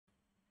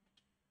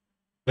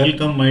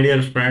Welcome, my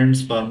dear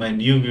friends, for my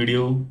new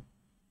video.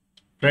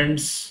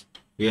 Friends,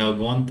 we have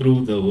gone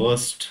through the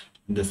worst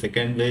in the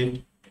second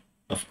wave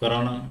of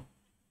Corona.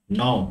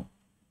 Now,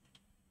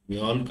 we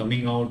are all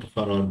coming out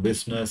for our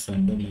business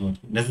and then our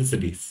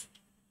necessities.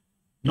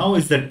 Now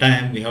is the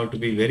time we have to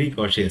be very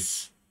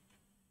cautious.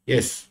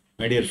 Yes,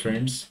 my dear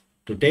friends,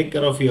 to take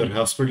care of your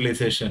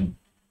hospitalization,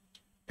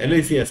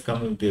 LIC has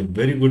come with a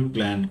very good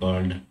plan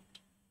called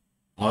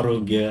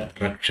Arogya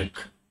Rakshak.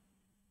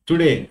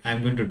 Today, I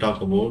am going to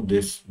talk about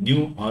this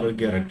new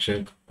Arogya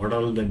Rakshak, what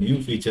all the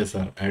new features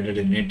are added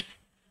in it,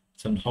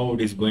 and how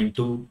it is going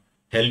to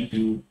help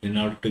you in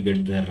order to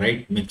get the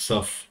right mix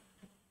of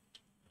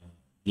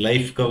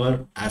life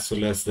cover as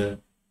well as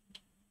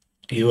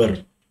your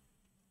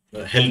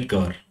health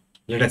cover.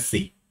 Let us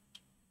see.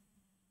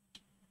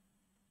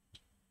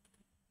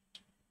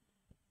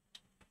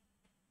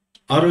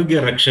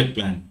 Arogya Rakshak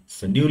plan.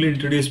 It's a newly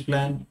introduced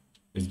plan.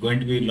 It's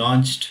going to be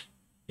launched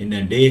in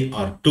a day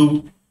or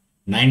two.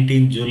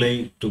 19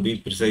 July to be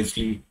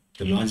precisely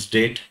the launch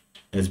date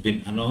has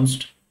been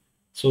announced.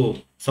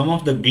 So some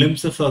of the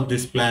glimpses of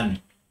this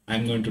plan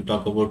I'm going to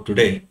talk about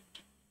today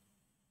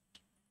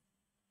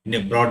in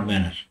a broad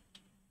manner.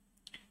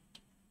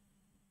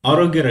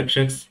 Arogya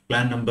Rakshak's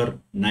plan number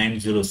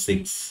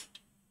 906.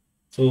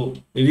 So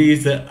it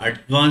is the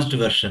advanced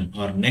version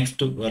or next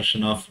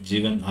version of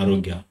Jeevan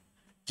Arogya.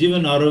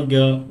 Jeevan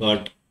Arogya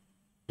got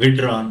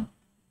withdrawn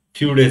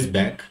few days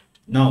back.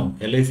 Now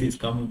LIC is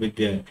coming with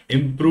the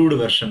improved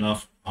version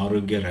of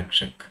Arogya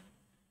Rakshak.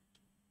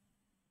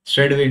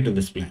 Straight away into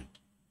this plan.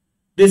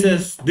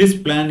 This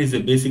plan is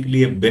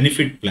basically a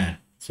benefit plan.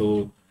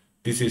 So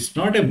this is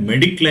not a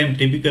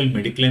typical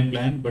mediclaim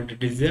plan, but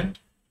it is a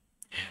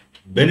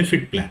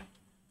benefit plan.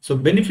 So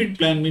benefit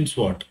plan means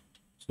what?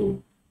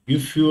 So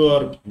if you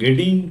are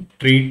getting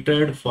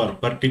treated for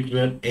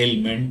particular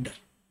ailment,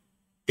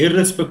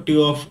 irrespective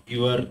of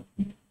your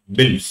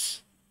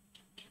bills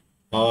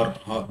or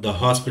the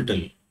hospital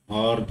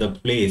or the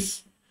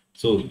place,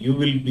 so you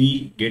will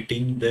be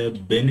getting the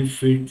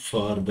benefit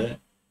for the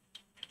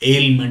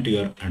ailment you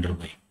are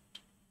undergoing.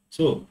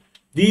 So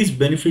these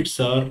benefits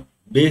are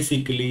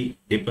basically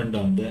depend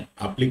on the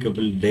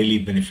applicable daily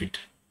benefit,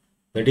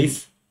 that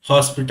is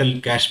hospital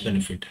cash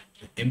benefit.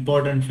 The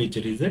important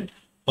feature is that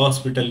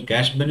hospital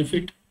cash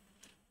benefit,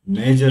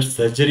 major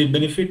surgery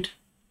benefit,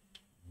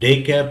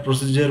 daycare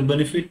procedure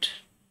benefit,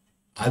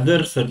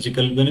 other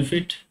surgical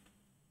benefit,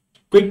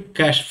 quick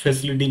cash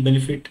facility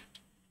benefit,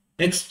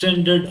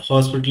 extended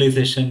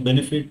hospitalization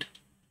benefit,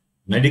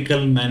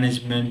 medical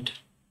management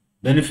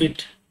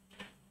benefit,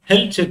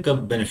 health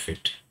checkup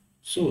benefit.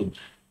 So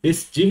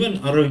this Jeevan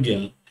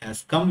Arogya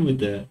has come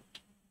with a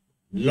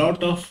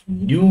lot of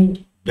new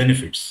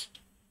benefits.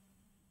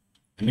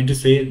 I mean to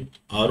say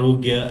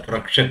Arogya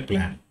Rakshak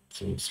plan.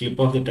 So slip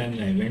of the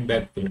tongue, I went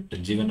back to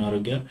Jeevan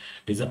Arogya.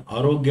 It is a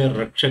Arogya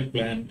Rakshak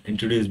plan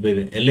introduced by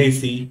the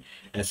LIC,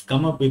 has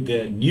come up with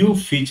the new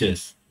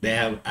features. They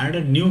have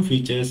added new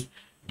features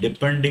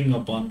depending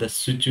upon the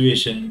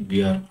situation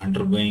we are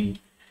undergoing.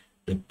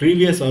 The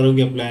previous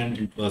Arogya plan,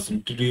 it was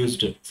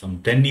introduced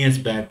some 10 years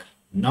back.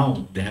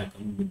 Now they have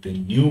come with a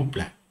new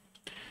plan.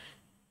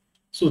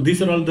 So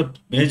these are all the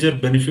major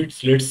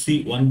benefits. Let's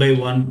see one by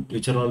one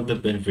which are all the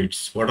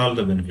benefits. What are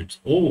the benefits?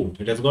 Oh,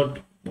 it has got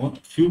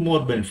few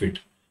more benefit.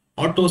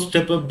 Auto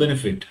step up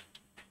benefit,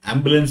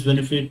 ambulance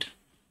benefit,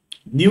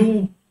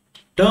 new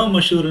term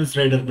assurance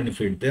rider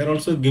benefit. They are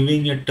also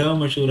giving a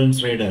term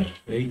assurance rider,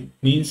 right?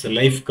 Means a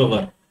life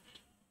cover.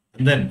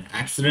 And then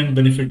accident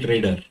benefit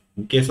rider.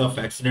 In case of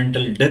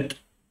accidental death,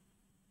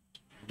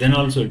 then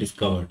also it is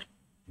covered.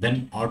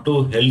 Then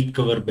auto health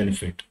cover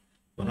benefit.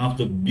 One of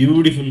the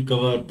beautiful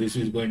cover, this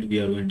is going to be,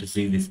 we are going to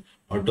see this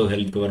auto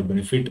health cover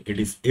benefit. It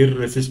is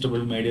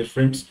irresistible, my dear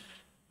friends.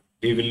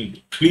 We will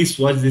please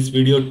watch this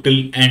video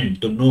till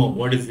end to know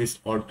what is this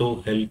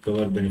auto health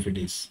cover benefit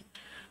is.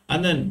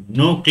 And then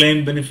no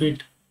claim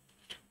benefit,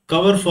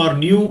 cover for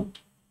new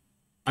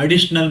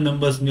additional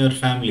members in your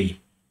family.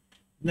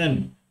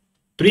 Then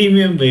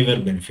premium waiver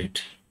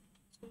benefit.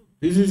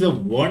 This is a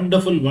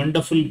wonderful,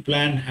 wonderful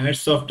plan.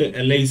 Hats off to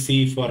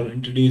LIC for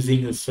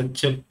introducing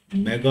such a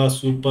mega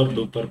super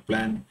duper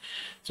plan.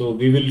 So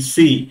we will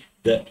see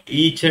the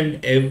each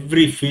and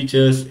every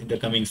features in the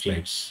coming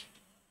slides.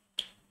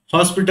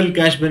 Hospital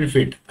cash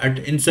benefit at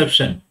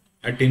inception.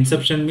 At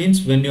inception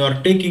means when you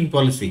are taking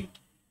policy.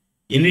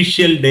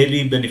 Initial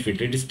daily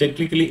benefit. It is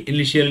technically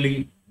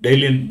initially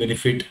daily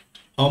benefit.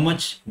 How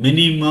much?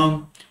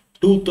 Minimum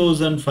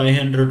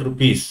 2,500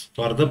 rupees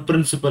for the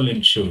principal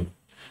insured.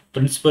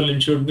 Principal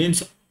insured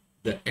means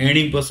the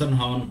any person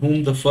on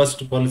whom the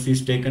first policy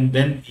is taken,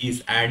 then he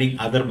is adding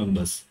other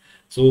members.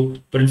 So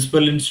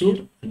principal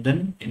insured, and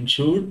then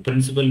insured,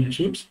 principal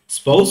insured,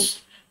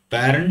 spouse,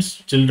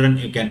 parents, children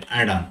you can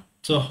add on.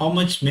 So how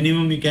much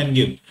minimum you can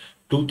give?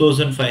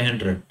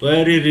 2,500.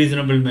 Very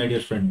reasonable, my dear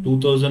friend.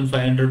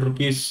 2,500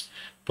 rupees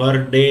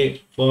per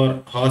day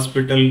for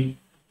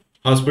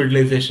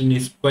hospitalization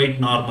is quite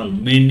normal.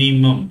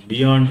 Minimum,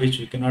 beyond which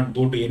you cannot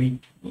go to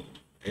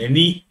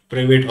any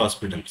private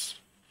hospitals.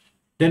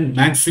 Then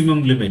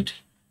maximum limit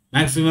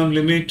Maximum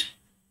limit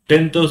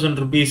 10,000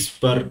 rupees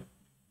per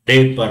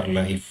day per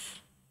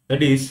life.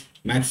 That is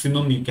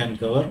maximum you can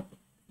cover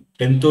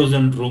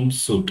 10,000 room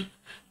suit.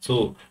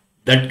 So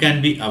that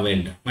can be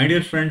availed. My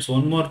dear friends,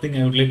 one more thing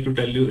I would like to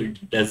tell you,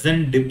 it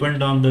doesn't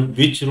depend on the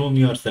which room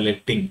you are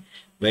selecting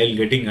while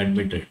getting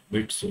admitted.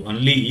 It's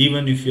only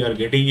even if you are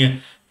getting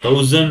a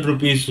 1,000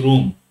 rupees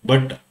room,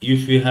 but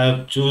if you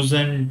have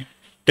chosen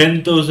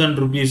 10,000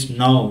 rupees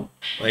now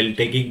while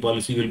taking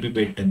policy, you will be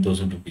paid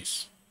 10,000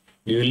 rupees.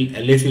 You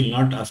will LIC will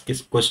not ask a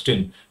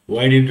question.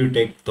 Why did you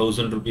take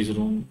 1,000 rupees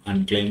room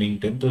and claiming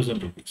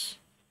 10,000 rupees?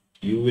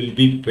 You will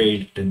be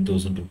paid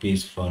 10,000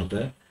 rupees for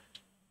the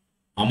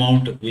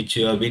amount which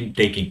you have been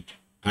taking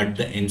at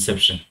the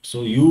inception.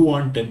 So you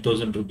want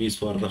 10,000 rupees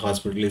for the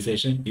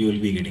hospitalization, you will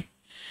be getting.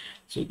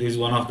 So this is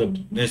one of the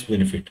best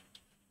benefit.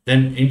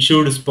 Then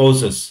insured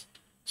spouses.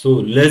 So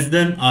less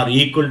than or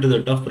equal to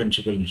that of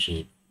principal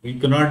insured. We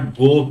cannot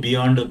go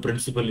beyond the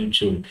principal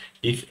insured.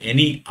 If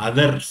any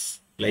others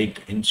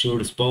like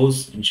insured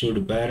spouse,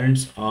 insured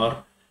parents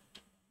or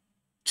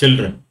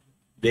children,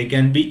 they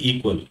can be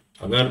equal.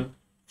 Agar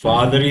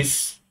father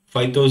is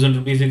 5,000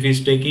 rupees if he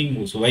is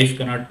taking, so wife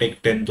cannot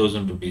take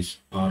 10,000 rupees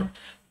or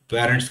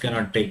parents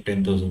cannot take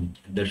 10,000.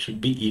 That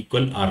should be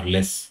equal or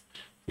less.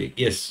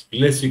 Yes,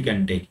 less you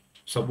can take.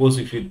 Suppose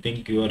if you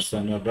think your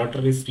son or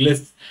daughter is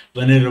less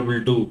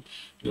vulnerable to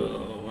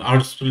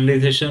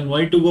hospitalization,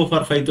 why to go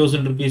for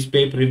 5,000 rupees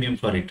pay premium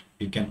for it?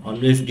 You can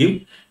always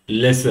give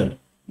lesser,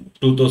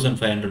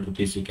 2,500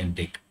 rupees you can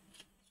take.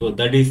 So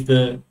that is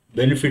the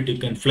benefit you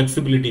can,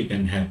 flexibility you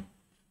can have.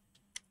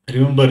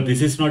 Remember,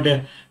 this is not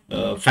a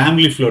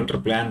family floater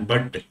plan,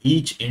 but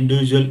each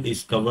individual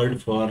is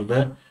covered for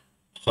the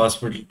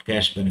hospital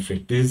cash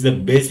benefit. This is the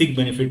basic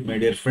benefit, my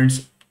dear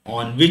friends,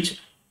 on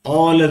which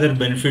all other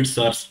benefits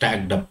are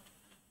stacked up.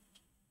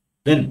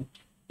 Then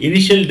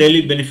initial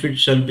daily benefit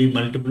shall be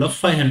multiple of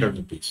 500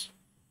 rupees.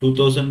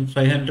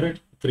 2,500,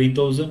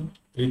 3,000,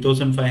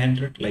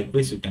 3,500.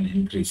 Likewise, you can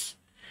increase.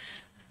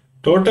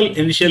 Total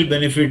initial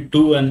benefit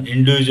to an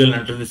individual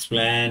under this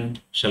plan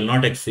shall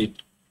not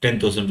exceed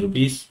 10,000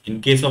 rupees.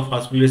 In case of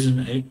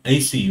hospitalization in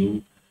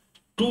ICU,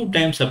 2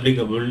 times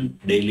applicable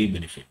daily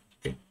benefit.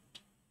 Okay.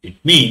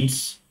 It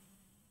means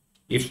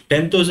if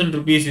 10,000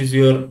 rupees is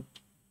your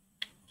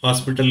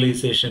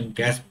hospitalization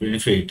cash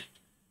benefit,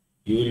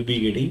 you will be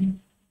getting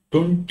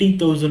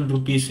 20,000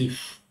 rupees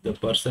if the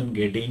person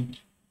getting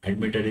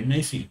admitted in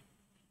ICU.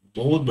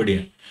 बहुत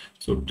बढ़िया.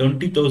 So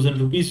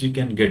 20,000 rupees you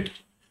can get.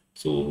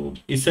 So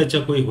इससे अच्छा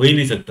कोई हो ही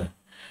नहीं सकता.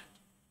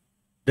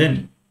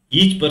 Then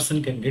each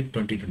person can get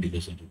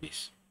 20,000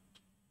 rupees.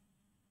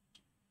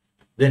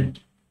 Then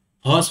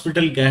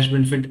hospital cash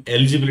benefit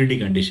eligibility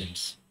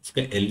conditions.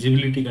 इसका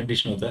eligibility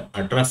condition होता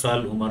है 18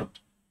 साल उम्र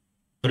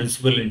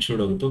प्रिंसिपल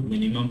इंश्योर्ड होगा तो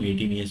मिनिमम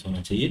 18 years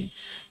होना चाहिए.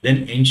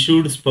 Then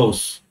insured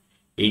spouse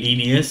 18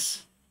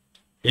 years.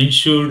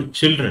 Insured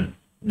children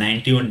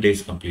 91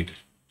 days completed.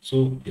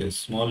 So a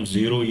small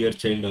 0-year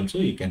child also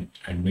you can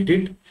admit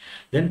it.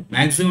 Then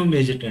maximum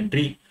age at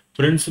entry,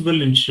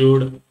 principal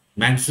insured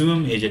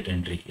maximum age at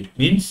entry. It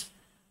means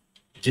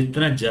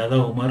जितना ज्यादा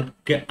उम्र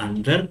के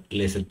अंदर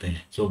ले सकते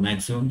हैं. So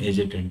maximum age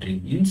at entry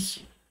means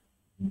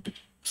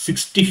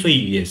 65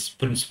 years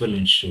principal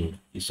insured.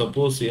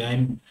 Suppose I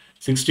am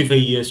 65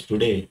 years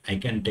today, I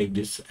can take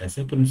this as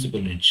a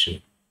principal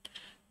insured.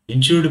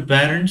 Insured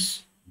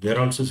parents, they are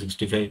also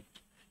 65.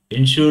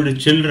 Insured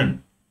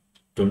children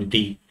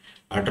 20.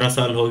 18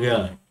 साल हो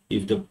गया.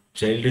 If the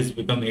child has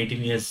become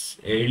 18 years,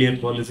 earlier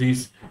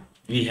policies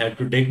we had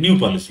to take new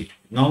policy.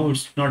 Now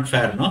it's not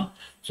fair, no?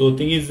 So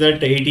thing is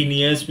that 18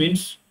 years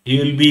means he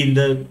will be in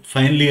the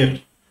final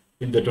year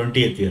in the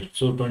 20th year.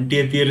 So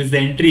 20th year is the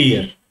entry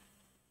year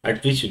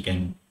at which you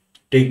can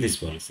take this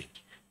policy.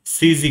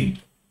 Ceasing.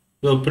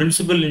 So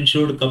principal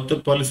insured कब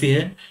तक policy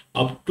है?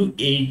 Up to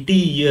 80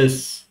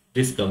 years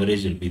this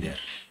coverage will be there.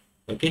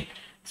 Okay.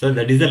 So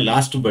that is the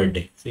last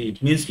birthday. So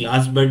it means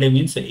last birthday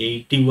means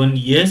 81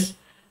 years,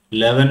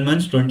 11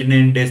 months,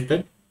 29 days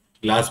तक.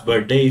 Last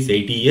birthday is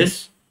 80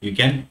 years. You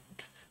can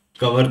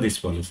cover this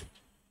policy.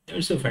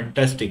 It's a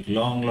fantastic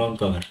long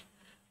cover.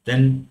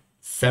 Then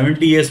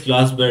 70 years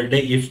last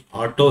birthday if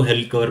auto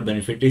health cover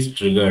benefit is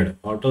triggered.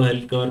 Auto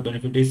health cover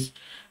benefit is,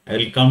 I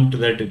will come to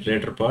that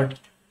later part.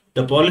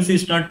 The policy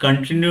is not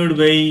continued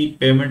by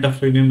payment of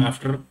premium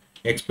after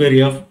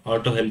expiry of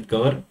auto health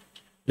cover.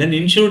 Then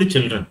insured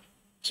children.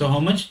 So how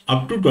much?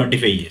 Up to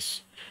 25 years.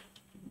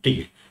 ठीक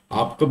है.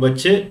 आपका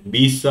बच्चे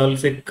 20 साल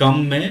से कम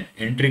में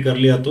entry कर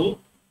लिया तो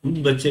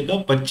उन बच्चे का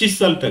 25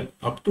 साल तक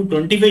up to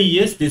 25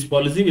 years this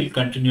policy will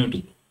continue to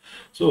go.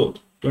 So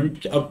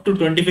up to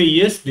 25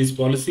 years this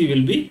policy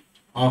will be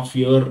of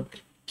your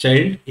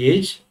child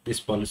age. This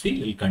policy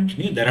will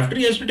continue. Thereafter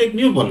he has to take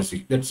new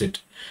policy. That's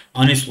it.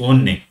 On his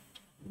own name.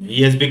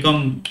 He has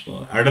become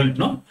adult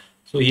now.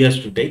 So he has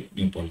to take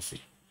new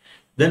policy.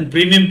 Then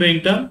premium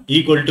paying term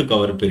equal to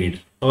cover period.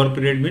 Cover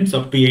period means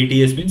up to 80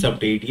 years means up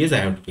to 80 years I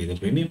have to pay the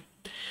premium.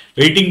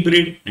 Waiting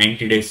period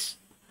 90 days.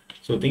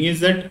 So thing is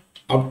that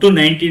up to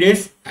 90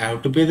 days I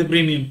have to pay the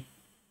premium.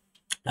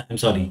 I'm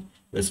sorry,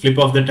 the slip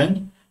of the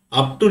tongue.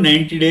 Up to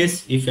 90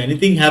 days, if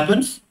anything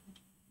happens,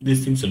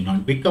 these things will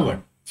not be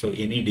covered. So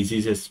any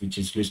diseases which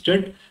is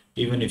listed,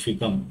 even if you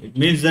come, it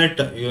means that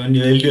when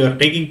you are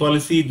taking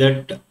policy,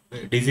 that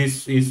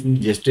disease is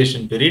in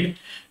gestation period,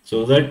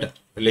 so that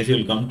unless you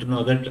will come to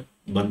know that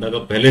बंदा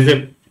का पहले से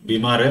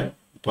बीमार है,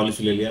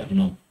 policy ले लिया,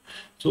 no.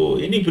 So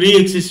any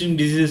pre-existing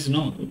diseases,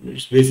 no,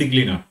 it's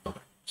basically not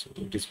covered. So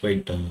it is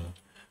quite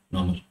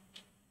normal.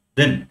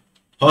 Then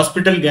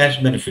hospital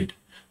cash benefit.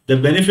 The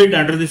benefit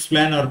under this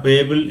plan are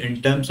payable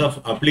in terms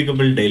of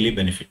applicable daily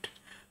benefit.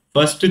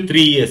 First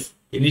 3 years,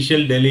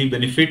 initial daily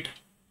benefit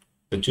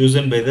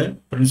chosen by the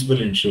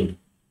principal insured.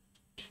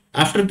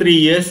 After 3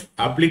 years,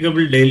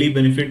 applicable daily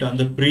benefit on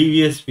the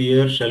previous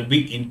year shall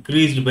be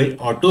increased by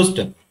auto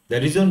step.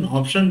 There is an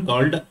option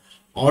called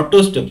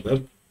auto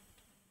step.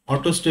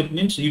 Auto step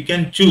means you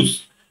can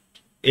choose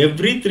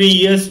every 3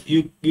 years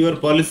your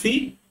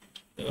policy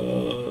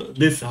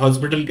this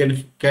hospital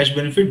cash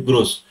benefit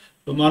grows.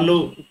 So मान लो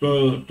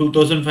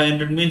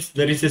 2500 means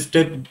there is a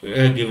step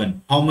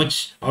given. How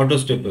much auto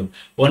step?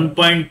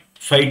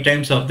 1.5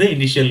 times of the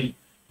initial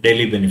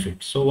daily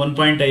benefit. So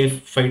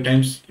 1.5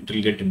 times it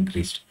will get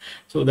increased.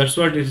 So that's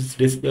what is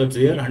discussed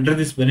here. Under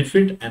this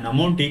benefit, an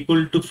amount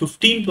equal to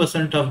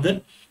 15% of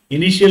the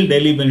initial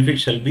daily benefit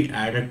shall be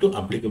added to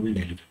applicable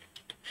daily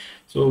benefit.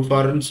 So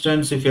for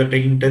instance, if you are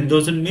taking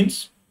 10,000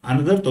 means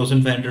another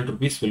 1,500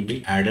 rupees will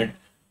be added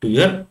to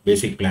your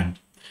basic plan.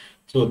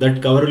 So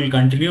that cover will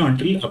continue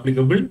until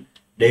applicable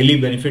daily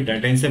benefit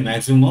attains a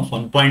maximum of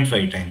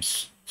 1.5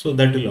 times. So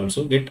that will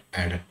also get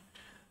added.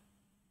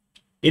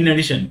 In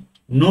addition,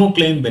 no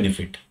claim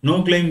benefit.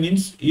 No claim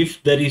means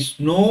if there is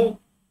no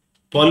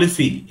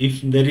policy,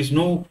 if there is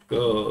no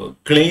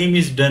claim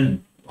is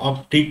done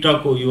of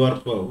TikTok, you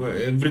are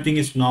everything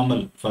is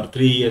normal for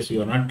 3 years,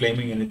 you are not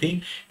claiming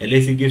anything.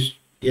 LIC gives,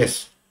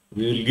 yes,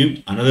 we will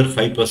give another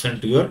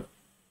 5% to your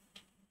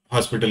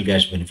hospital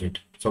cash benefit.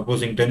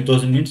 Supposing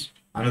 10,000 means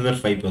another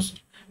 5%,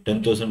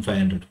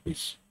 10,500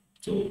 rupees.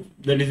 So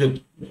that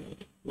is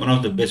one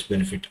of the best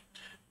benefit.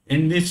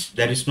 In this,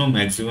 there is no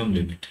maximum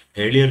limit.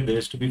 Earlier there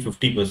used to be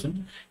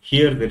 50%.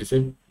 Here there is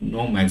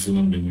no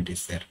maximum limit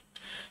is there.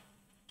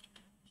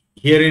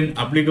 Here in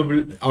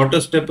applicable auto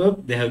step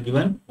up, they have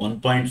given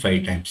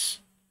 1.5 times.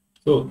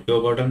 So you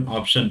have got an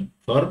option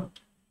for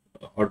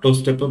auto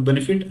step up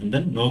benefit, and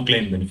then no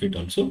claim benefit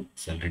also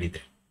is already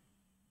there.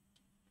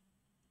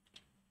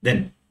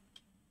 Then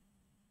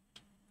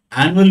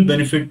annual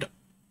benefit,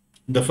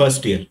 the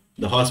first year,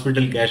 the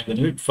hospital cash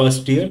benefit,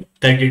 first year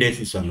 30 days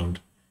is allowed.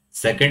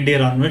 Second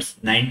year onwards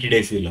 90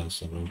 days is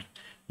also allowed.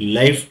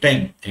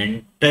 Lifetime,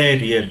 entire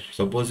year,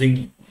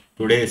 supposing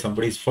today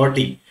somebody is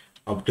 40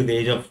 up to the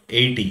age of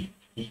 80,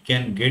 he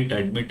can get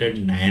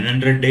admitted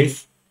 900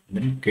 days,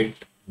 then get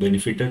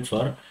benefited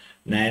for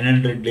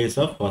 900 days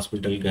of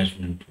hospital cash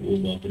benefit.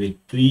 Oh,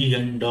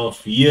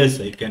 3.5 years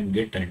I can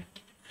get admitted.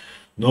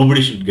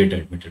 Nobody should get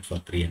admitted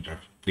for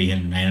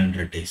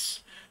 900 days.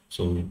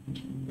 So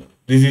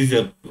this is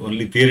a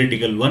only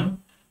theoretical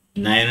one.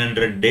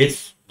 900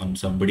 days on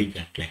somebody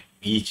can claim,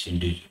 each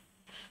individual.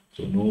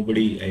 So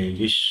nobody, I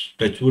wish,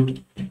 touch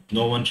wood,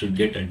 no one should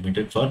get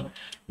admitted for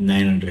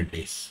 900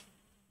 days.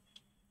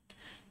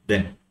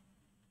 Then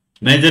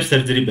major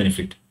surgery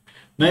benefit.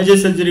 Major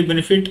surgery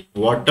benefit,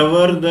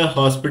 whatever the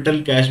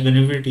hospital cash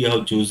benefit you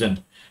have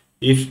chosen.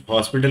 If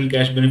hospital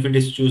cash benefit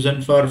is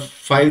chosen for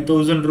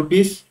 5,000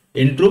 rupees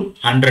into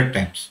 100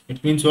 times,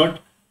 it means what?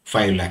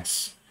 5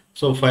 lakhs.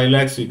 So 5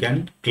 lakhs you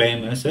can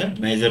claim as a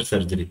major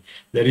surgery.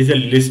 There is a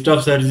list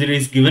of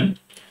surgeries given.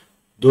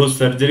 Those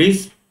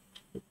surgeries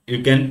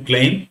you can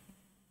claim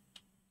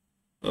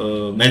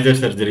major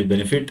surgery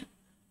benefit.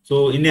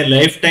 So in a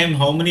lifetime,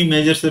 how many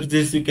major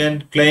surgeries you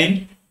can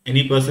claim?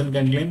 Any person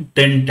can claim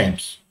 10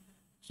 times.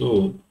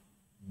 So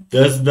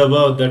thus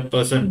that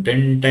person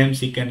 10 times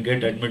he can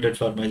get admitted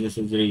for major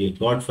surgery.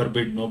 God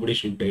forbid nobody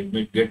should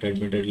get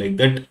admitted like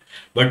that.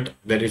 But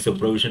there is a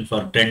provision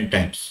for 10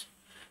 times.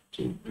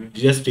 So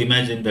just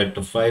imagine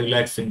that 5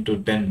 lakhs into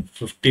 10,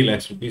 50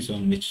 lakhs rupees,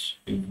 on which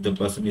if the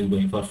person is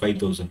going for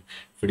 5,000.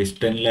 If it is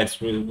 10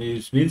 lakhs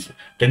rupees means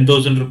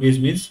 10,000 rupees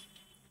means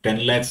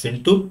 10 lakhs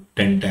into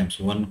 10 times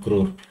 1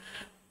 crore.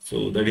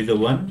 So that is the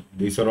one.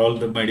 These are all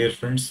the, my dear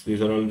friends,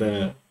 these are all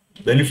the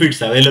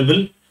benefits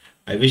available.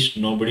 I wish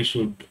nobody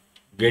should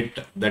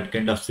get that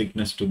kind of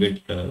sickness to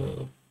get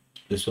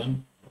this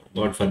one.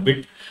 God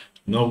forbid.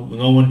 No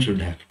one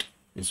should have it.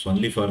 It's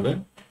only for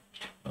the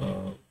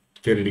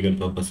theoretical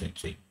purpose I'm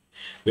saying.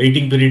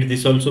 Waiting period,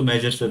 this also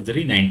major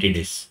surgery 90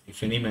 days.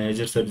 If any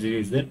major surgery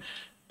is there,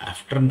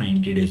 after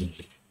 90 days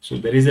only. So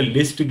there is a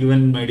list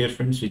given, my dear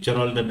friends, which are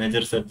all the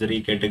major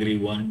surgery category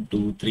 1,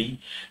 2, 3.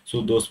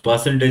 So those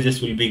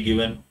percentages will be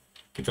given.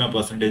 Kitna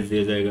percentage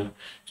diya jayega.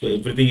 So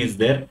everything is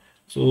there.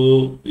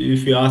 So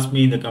if you ask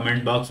me in the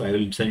comment box, I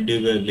will send you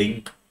the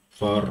link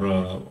for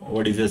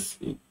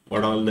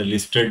what all the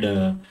listed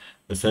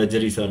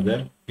surgeries are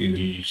there. We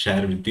will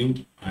share with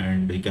you,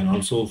 and you can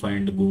also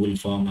find Google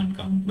form and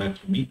come back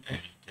to me and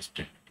just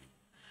send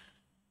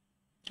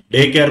it.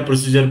 Daycare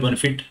procedure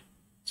benefit.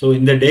 So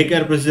in the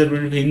daycare procedure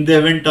benefit, in the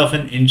event of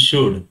an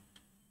insured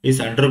is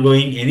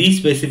undergoing any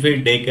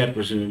specific daycare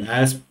procedure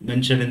as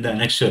mentioned in the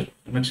annexure.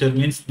 Annexure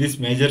means this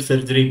major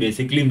surgery,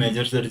 basically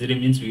major surgery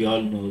means we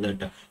all know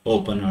that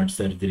open heart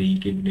surgery,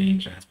 kidney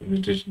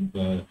transplantation,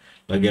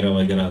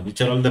 वगैरह,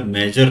 which are all the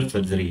major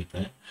surgery.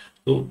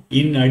 So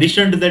in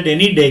addition to that,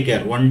 any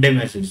daycare, one day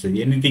message,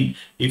 anything,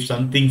 if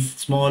something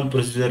small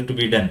procedure to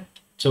be done,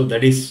 so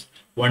that is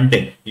one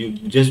day. You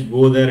just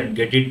go there and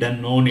get it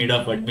done, no need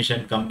of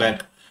admission, come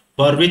back.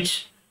 For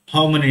which,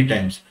 how many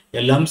times?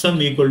 A lump sum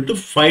equal to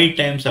 5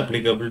 times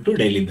applicable to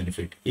daily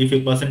benefit. If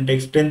a person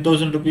takes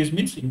 10,000 rupees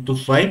means into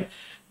 5,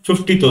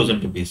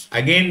 50,000 rupees.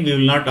 Again, we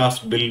will not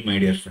ask bill, my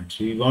dear friends.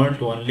 We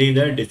want only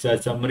the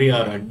discharge summary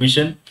or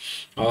admission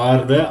or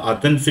the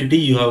authenticity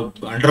you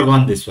have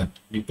undergone this one.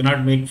 You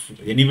cannot make,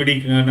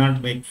 anybody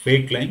cannot make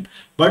fake claim.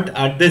 But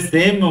at the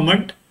same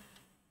moment,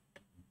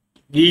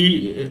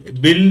 we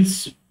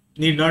bills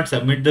need not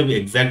submit the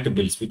exact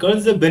bills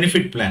because the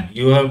benefit plan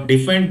you have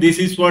defined, this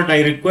is what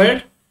I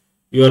required,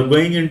 you are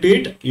going into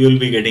it, you will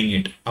be getting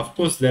it. Of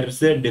course, there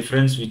is a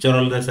difference which are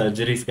all the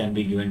surgeries can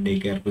be given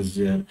daycare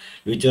procedure,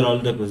 which are all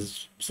the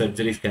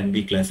surgeries can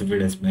be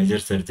classified as major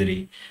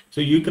surgery.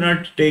 So you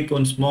cannot take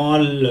on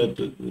small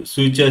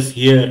sutures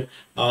here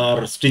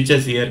or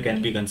stitches here can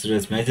be considered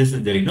as major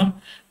surgery, no?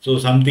 So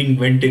something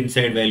went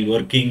inside while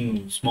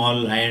working,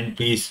 small iron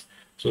piece,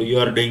 so you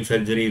are doing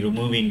surgery,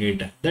 removing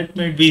it. That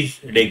might be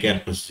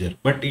daycare procedure,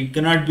 but it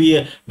cannot be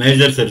a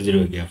major surgery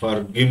again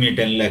for give me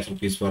 10 lakhs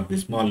rupees for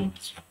this small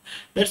stuff.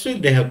 That's why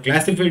they have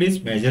classified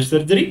as major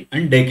surgery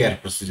and daycare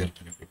procedure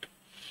benefit.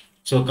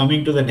 So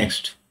coming to the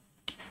next,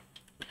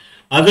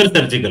 other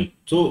surgical.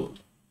 So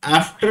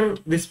after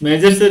this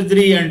major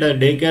surgery and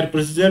daycare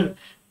procedure,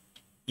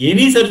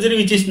 any surgery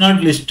which is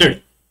not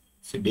listed.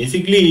 So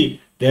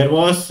basically, there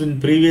was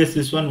in previous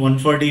this one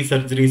 140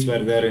 surgeries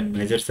were there in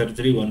major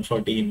surgery,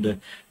 140 in the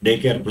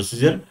daycare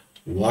procedure.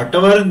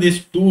 Whatever in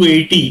this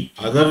 280,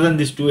 other than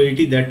this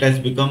 280, that has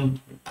become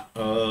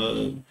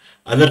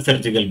other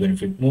surgical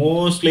benefit.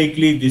 Most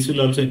likely, this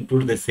will also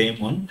include the same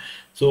one.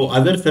 So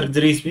other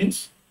surgeries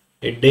means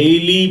a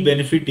daily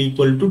benefit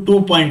equal to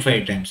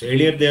 2.5 times.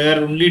 Earlier, there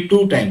were only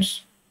 2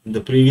 times in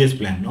the previous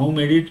plan. Now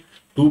made it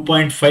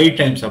 2.5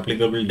 times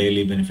applicable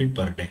daily benefit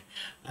per day.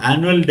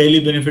 Annual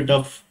daily benefit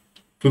of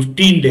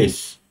 15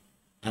 days,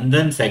 and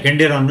then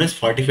second year onwards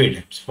 45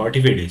 times,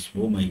 45 days.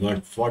 Oh my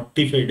god,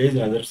 45 days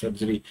other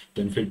surgery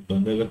benefit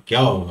bandega kya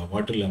hoga,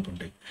 what will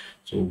happen?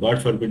 So God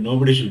forbid,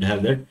 nobody should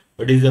have that,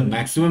 but is the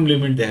maximum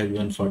limit they have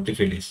given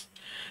 45 days.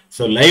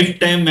 So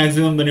lifetime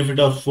maximum benefit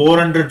of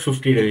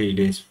 450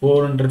 days,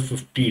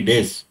 450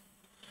 days.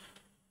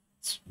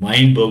 It's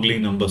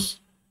mind-boggling numbers.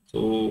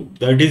 So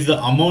that is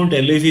the amount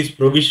LIC is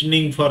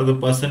provisioning for the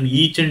person,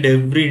 each and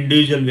every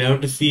individual. We have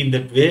to see in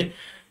that way.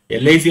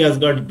 LIC has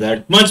got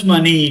that much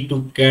money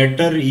to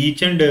cater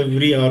each and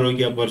every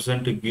Arogya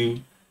person to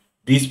give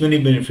this many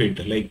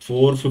benefit, like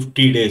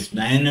 450 days,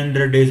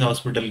 900 days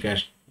hospital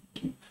cash,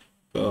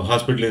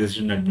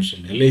 hospitalization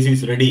admission. LIC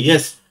is ready.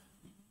 Yes,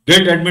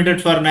 get admitted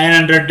for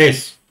 900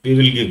 days. We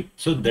will give.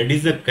 So that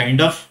is the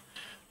kind of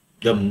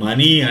the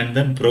money and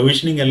then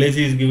provisioning LIC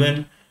is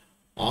given.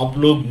 आप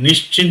लोग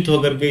निश्चिंत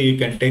होकर के you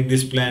can take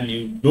this plan.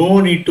 You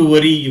don't need to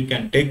worry. You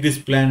can take this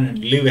plan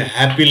and live a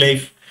happy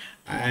life.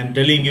 I am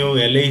telling you,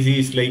 LIC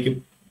is like a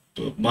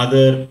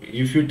mother.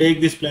 If you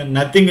take this plan,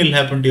 nothing will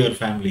happen to your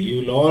family.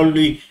 You will all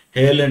be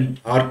hale and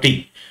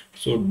hearty.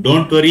 So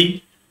don't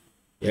worry.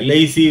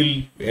 LIC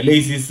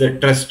is a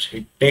trust.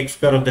 It takes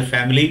care of the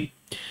family.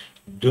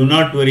 Do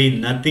not worry.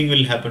 Nothing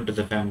will happen to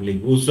the family.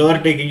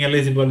 Whosoever taking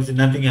LIC policy,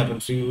 nothing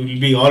happens. You will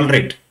be all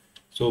right.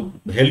 So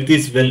health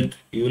is wealth.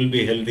 You will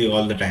be healthy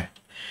all the time.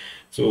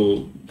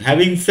 So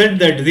having said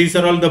that, these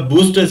are all the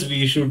boosters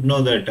we should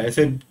know that. I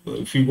said,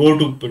 if you go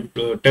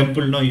to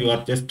temple, no, you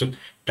are just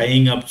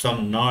tying up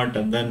some knot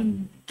and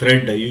then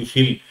thread, you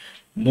feel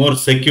more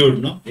secured,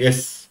 no?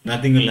 Yes,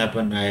 nothing will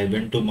happen. I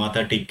went to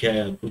Mata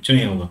Tikya, kuch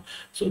nahi hoga.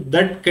 So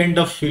that kind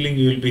of feeling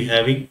you will be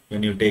having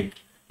when you take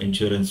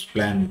insurance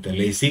plan with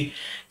LIC.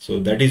 So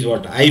that is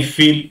what I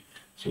feel.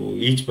 So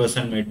each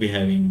person might be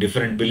having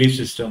different belief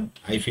system.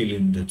 I feel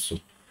in that. So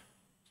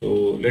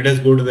let us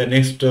go to the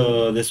next,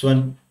 this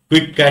one.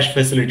 Quick cash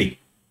facility.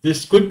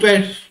 This quick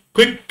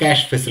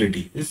cash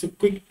facility. This is a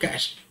quick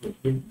cash, a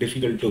bit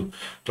difficult to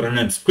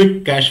pronounce.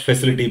 Quick cash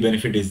facility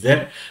benefit is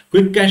there.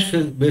 Quick cash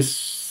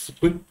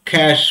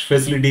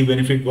facility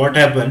benefit. What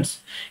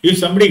happens if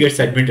somebody gets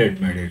admitted,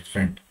 my dear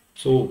friend?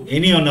 So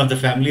any one of the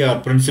family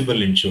are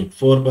principal insured.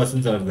 4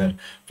 persons are there.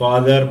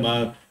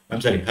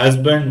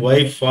 Husband,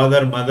 wife,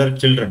 father, mother,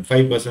 children.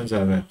 5 persons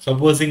are there.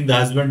 Supposing the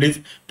husband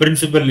is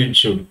principal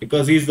insured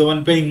because he is the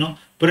one paying, no?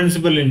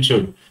 Principal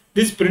insured.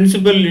 This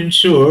principal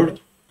insured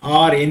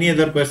or any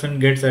other person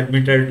gets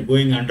admitted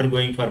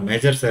undergoing for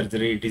major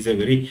surgery. It is a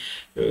very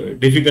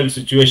difficult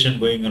situation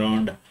going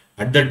around.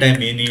 At that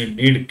time, you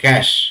need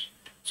cash.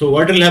 So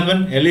what will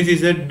happen? LIC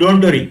said,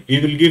 don't worry, we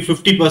will give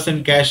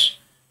 50% cash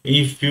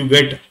if you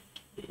get,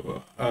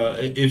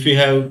 if you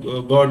have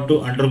got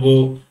to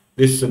undergo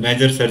this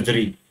major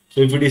surgery.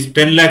 So if it is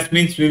 10 lakhs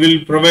means we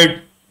will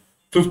provide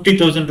 5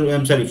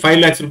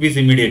 lakhs rupees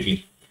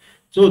immediately.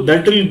 So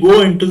that will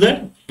go into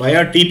the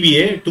via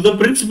TPA to the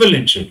principal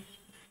insured.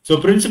 So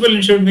principal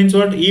insured means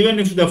what? Even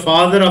if the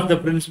father of the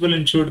principal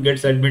insured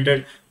gets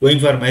admitted going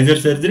for major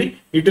surgery,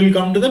 it will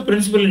come to the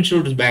principal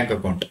insured's bank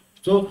account.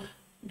 So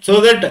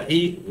that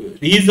he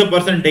is the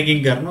person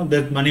taking care, no,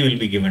 that money will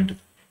be given to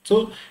them.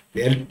 So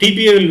the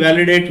TPA will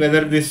validate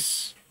whether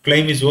this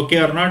claim is okay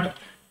or not.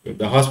 If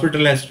the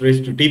hospital has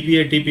raised to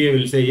TPA, TPA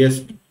will say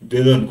yes,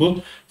 they don't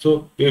go.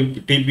 So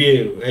if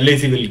TPA,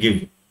 LIC will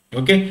give.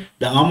 Okay,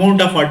 the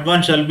amount of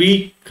advance shall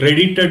be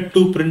credited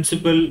to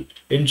principal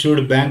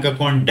insured bank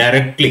account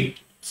directly.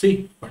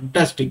 See,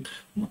 fantastic.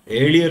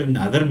 Earlier in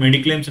other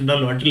mediclaims and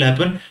all, what will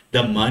happen?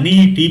 The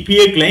money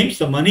TPA claims,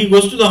 the money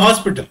goes to the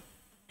hospital.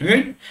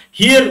 Right?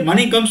 Here,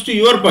 money comes to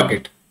your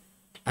pocket.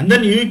 And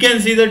then you can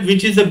see that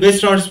which is the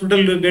best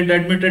hospital to get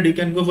admitted. You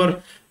can go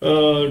for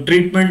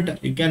treatment.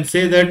 You can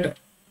say that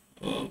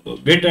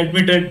get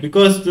admitted,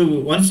 because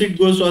once it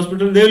goes to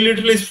hospital, their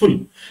literally is full.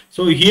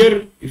 So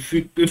here, if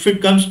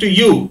it comes to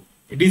you,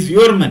 it is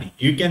your money.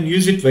 You can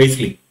use it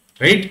wisely,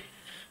 right?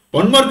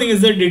 One more thing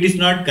is that it is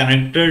not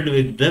connected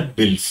with the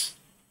bills.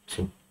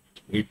 So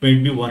it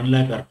might be 1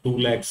 lakh or 2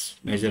 lakhs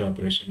major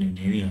operation in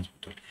any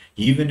hospital,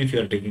 even if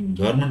you are taking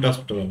government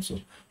hospital also.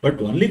 But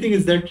only thing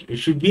is that it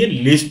should be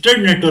a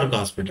listed network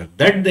hospital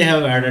that they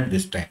have added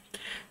this time.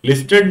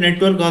 Listed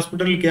network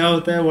hospital kya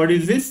hota hai? What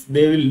is this?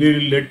 We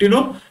will let you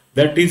know.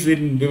 That is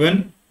in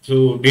given.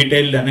 So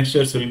detailed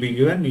annexures will be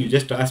given. You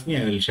just ask me,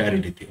 I will share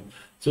it with you.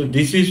 So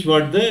this is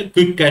what the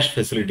quick cash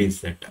facility is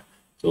set.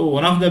 So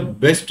one of the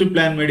best to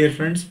plan, my dear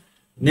friends.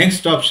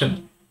 Next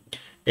option,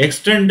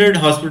 extended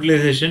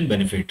hospitalization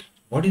benefit.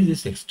 What is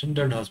this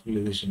extended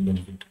hospitalization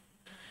benefit?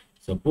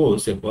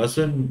 Suppose a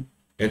person,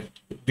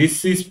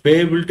 this is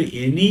payable to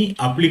any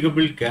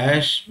applicable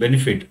cash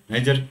benefit,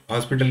 major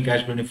hospital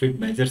cash benefit,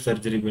 major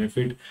surgery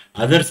benefit,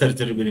 other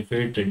surgery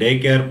benefit,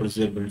 daycare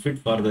procedure benefit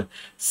for the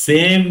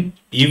same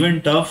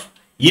event of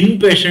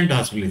inpatient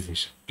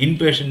hospitalization.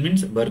 Inpatient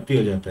means bharti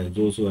ho jata hai,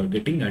 those who are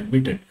getting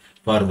admitted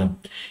for them.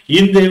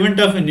 In the event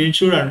of an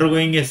insured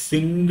undergoing a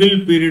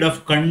single period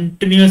of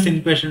continuous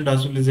inpatient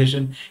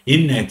hospitalization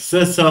in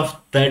excess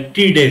of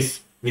 30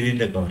 days within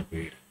the cover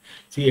period.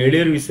 See,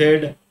 earlier we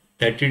said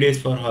 30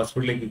 days for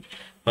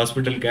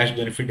hospital cash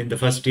benefit in the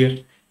first year,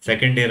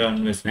 second year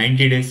onwards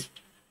 90 days.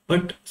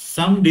 But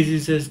some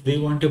diseases, they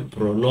want a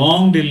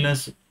prolonged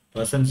illness,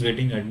 persons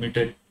getting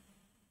admitted.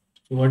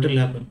 So what will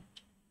happen?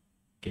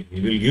 Okay,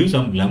 we will give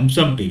some lump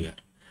sum to you.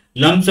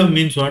 Lump sum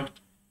means what?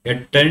 A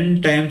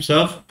 10 times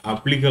of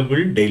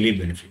applicable daily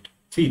benefit.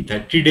 See,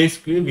 30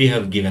 days we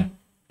have given,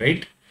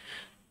 right?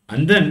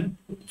 And then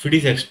if it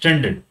is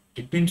extended,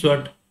 it means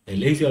what?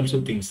 LIC also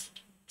thinks,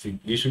 see,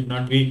 we should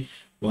not be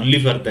only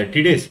for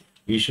 30 days.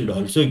 We should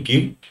also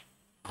give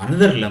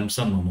another lump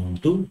sum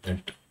amount to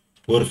that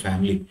poor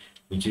family,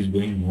 which is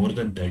going more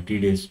than 30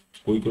 days.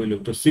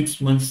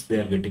 6 months they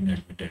are getting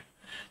admitted.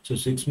 So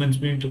 6 months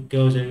means kya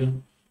ho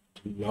jayega?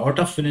 Lot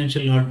of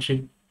financial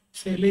hardship.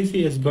 So LIC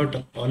has got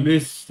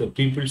always the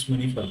people's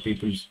money for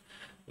people's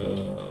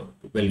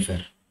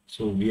welfare.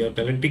 So we are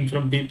collecting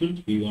from people,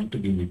 we want to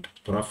give it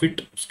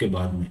profit uske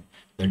baad mein.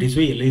 That is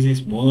why LIC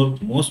is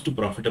most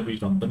profitable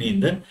company in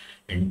the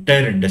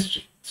entire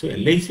industry. So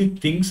LIC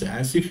thinks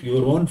as if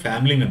your own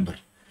family member.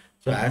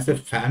 So as a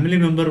family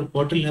member,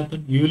 what will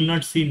happen? You will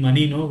not see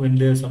money, no,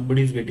 when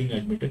somebody is getting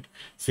admitted.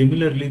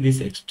 Similarly, this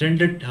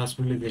extended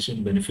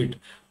hospitalization benefit,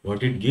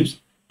 what it gives,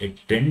 a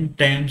 10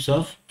 times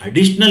of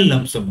additional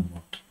lump sum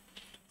amount.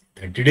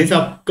 30 days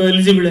आपका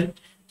eligible है.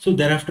 So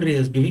thereafter he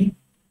is giving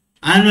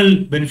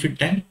annual benefit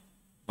time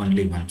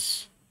only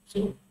once.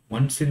 So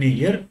once in a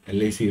year,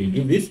 LIC will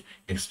give this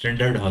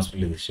extended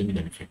hospitalization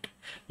benefit.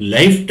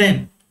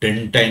 Lifetime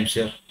 10 times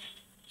here.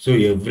 So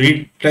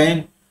every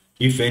time,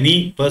 if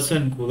any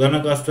person,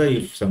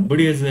 if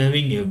somebody is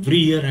having every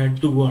year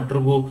had to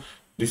undergo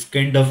this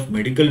kind of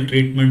medical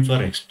treatment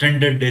for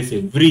extended days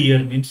every year,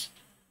 means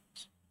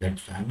that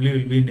family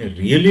will be in a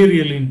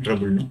really in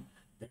trouble. No?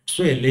 That's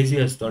why LIC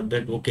has thought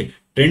that okay,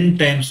 10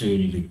 times we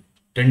will give.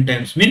 10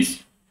 times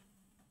means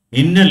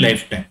in a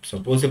lifetime.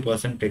 Suppose a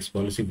person takes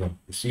policy for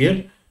this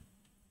year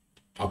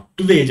up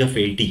to the age of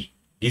 80,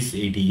 is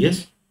 80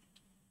 years,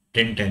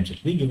 10 times will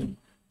be given.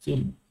 So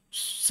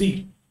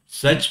see,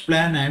 such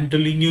plan I am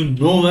telling you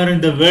nowhere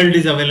in the world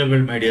is available,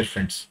 my dear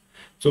friends.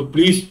 So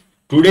please,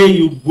 today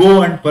you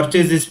go and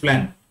purchase this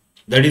plan.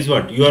 That is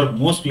what you are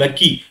most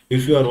lucky.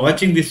 If you are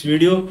watching this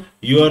video,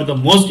 you are the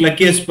most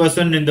luckiest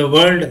person in the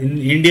world, in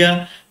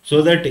India,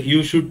 so that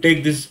you should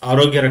take this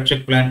Arogya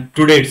Rakshak plan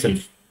today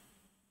itself.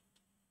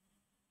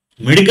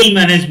 Medical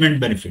management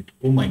benefit.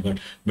 Oh my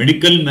God,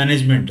 medical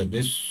management.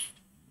 This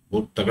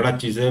बहुत तगड़ा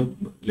चीज है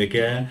लेके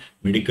आया.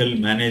 Medical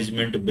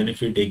management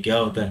benefit है, क्या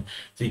होता है?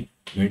 सी,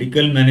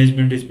 medical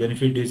management is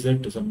benefit is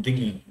that something,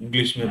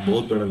 English में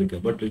बहुत बड़ा लिखा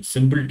है, but it's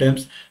simple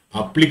terms,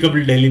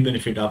 applicable daily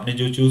benefit. आपने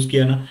जो चूज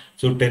किया ना,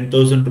 सो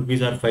 10,000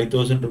 रुपीज और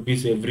 5,000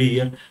 rupees every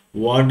year.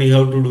 What you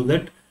have to do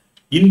that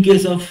in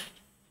case of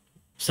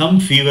some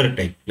fever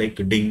type like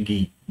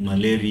dengue,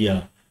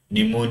 malaria,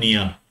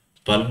 pneumonia,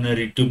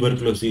 pulmonary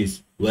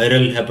tuberculosis,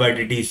 viral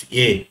hepatitis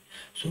A.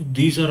 So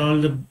these are all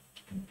the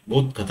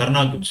both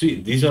khatarnak.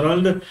 See, these are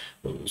all the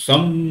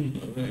some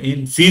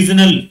in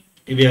seasonal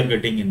we are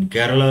getting in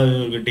Kerala.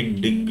 We are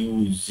getting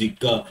dengue,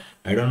 Zika.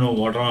 I don't know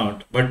what or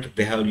not, but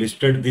they have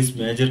listed these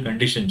major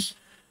conditions: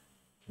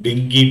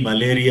 dengue,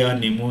 malaria,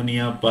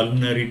 pneumonia,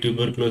 pulmonary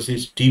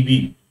tuberculosis,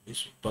 TB.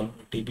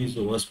 TB is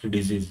the worst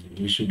disease.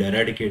 We should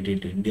eradicate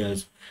it. India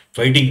is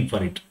fighting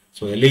for it.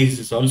 So LIS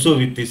is also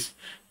with this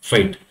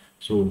fight.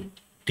 So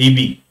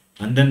TB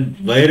and then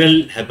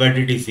viral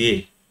hepatitis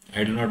A.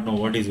 I do not know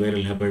what is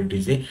viral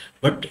hepatitis A,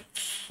 but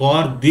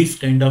for this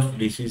kind of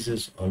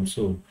diseases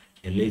also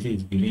LIC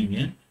is giving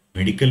a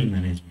medical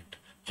management.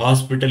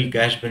 Hospital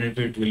cash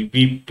benefit will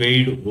be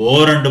paid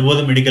over and above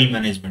the medical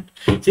management.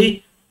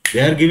 See,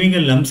 they are giving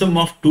a lump sum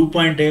of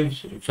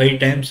 2.5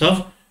 times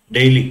of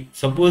daily.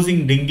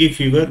 Supposing dengue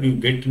fever, you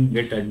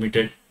get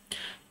admitted,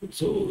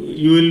 so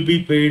you will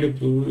be paid.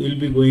 You will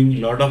be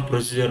going lot of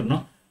procedure,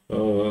 no,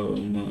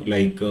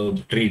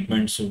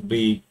 treatments will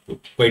be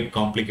quite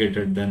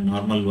complicated than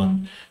normal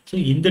one. So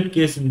in that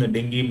case, in the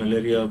dengue,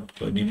 malaria,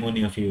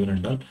 pneumonia fever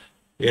and all,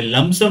 a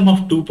lump sum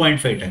of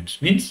 2.5 times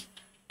means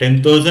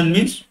 10,000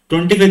 means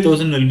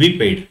 25,000 will be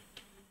paid.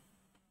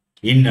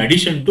 In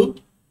addition to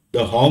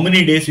the how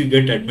many days you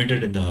get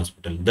admitted in the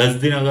hospital. 10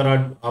 दिन अगर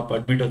आप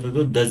admit होते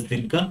तो 10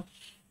 दिन का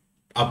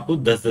आपको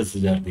 10-10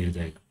 हजार दिया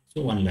जाएगा.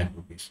 So 1 lakh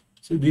rupees.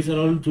 So these are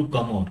all to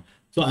come over.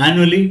 So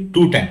annually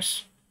 2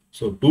 times.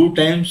 So 2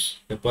 times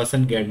the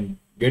person can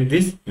get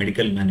this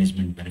medical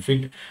management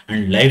benefit,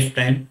 and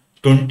lifetime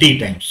 20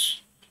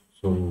 times.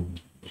 So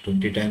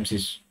 20 times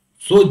is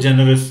so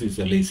generous is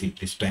LIC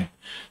this time.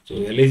 So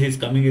LIC is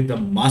coming with a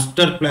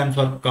master plan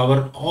for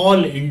cover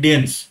all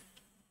Indians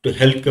to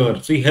health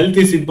cover. See, health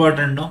is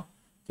important now.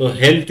 So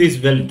health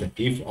is wealth.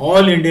 If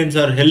all Indians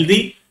are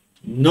healthy,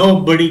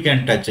 nobody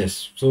can touch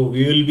us. So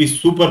we will be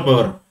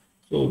superpower.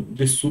 So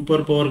this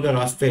superpower ka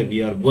raste,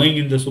 we are going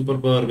in the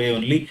superpower way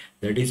only.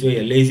 That is why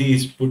LIC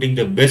is putting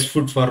the best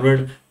foot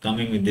forward,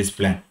 coming with this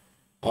plan.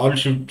 All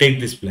should take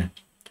this plan.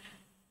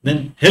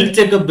 Then health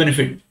checkup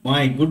benefit.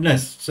 My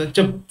goodness, such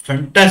a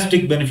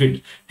fantastic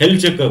benefit.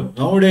 Health checkup.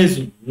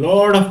 Nowadays,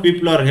 lot of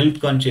people are health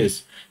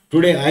conscious.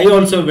 Today, I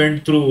also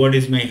went through what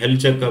is my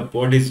health checkup,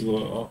 what is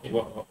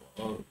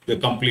the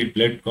complete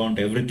blood count,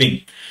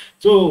 everything.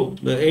 So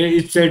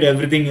it said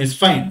everything is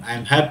fine. I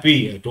am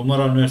happy.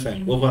 Tomorrow onwards,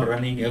 I'll go for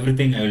running.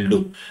 Everything I will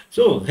do.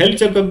 So health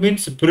checkup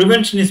means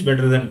prevention is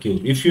better than cure.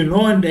 If you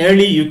know and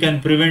early, you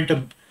can prevent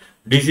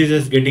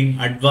diseases getting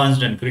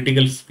advanced, and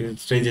critical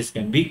stages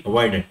can be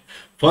avoided.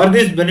 For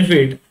this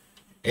benefit,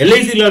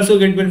 LIC will also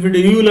get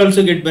benefited, you will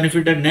also get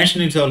benefited,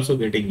 nation is also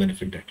getting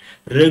benefited.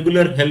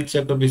 Regular health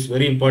checkup is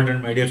very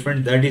important, my dear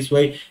friend. That is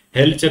why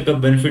health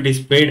checkup benefit is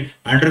paid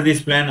under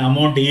this plan,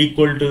 amount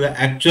equal to the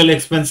actual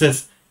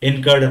expenses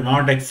incurred,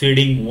 not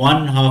exceeding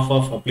 1/2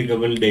 of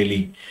applicable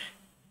daily.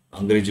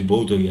 अंग्रेजी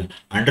बहुत हो गया.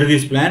 Under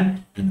this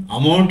plan, an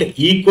amount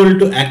equal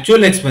to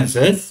actual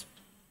expenses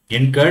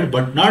incurred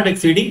but not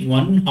exceeding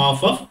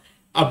 1/2 of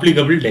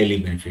applicable daily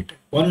benefit.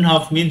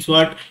 1/2 means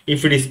what?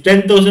 If it is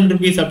 10,000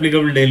 rupees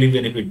applicable daily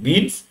benefit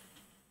means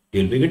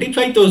you will be getting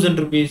 5,000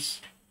 rupees,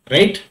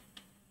 right?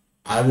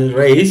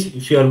 Otherwise,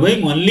 if you are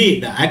going only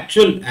the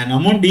actual, an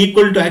amount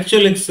equal to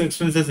actual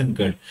expenses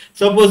incurred.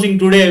 Supposing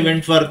today I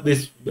went for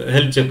this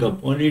health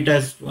checkup,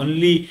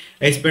 only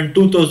I spent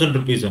 2,000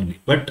 rupees only,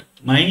 but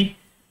my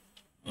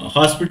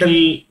hospital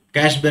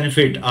cash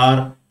benefit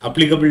or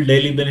applicable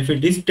daily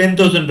benefit is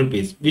 10,000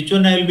 rupees. Which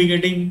one I will be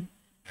getting?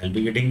 I will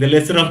be getting the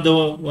lesser of the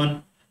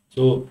one.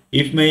 So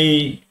if my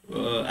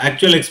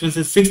actual expense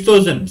is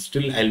 6,000,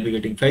 still I will be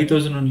getting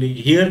 5,000 only.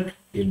 Here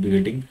you will be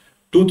getting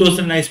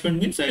 2,000 I spend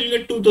means I will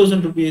get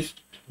 2,000 rupees.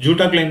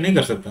 झूठा claim नहीं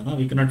कर सकता ना,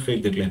 we cannot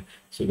fake the claim.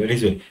 So that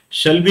is why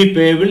shall be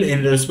payable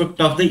in respect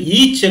of the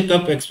each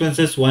checkup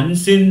expenses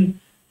once in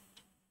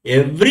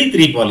every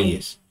 3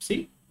 policies.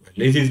 See,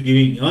 this is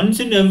giving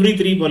once in every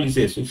 3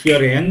 policies. If you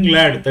are a young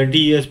lad, 30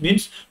 years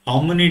means how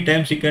many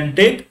times you can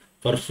take?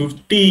 For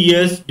 50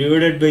 years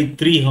divided by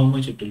 3, how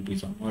much it will be?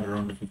 Somewhere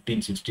around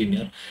 15, 16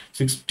 years.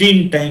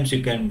 16 times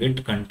you can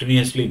get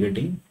continuously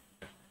getting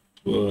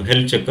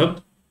health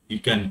checkup. You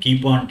can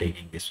keep on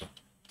taking this one.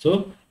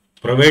 So,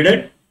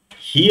 provided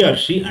he or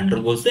she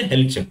undergoes the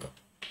health checkup.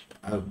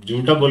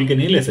 झूठा बोल के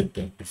नहीं ले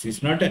सकते. This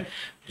is not a,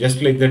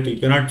 just like that. You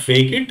cannot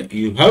fake it.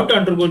 You have to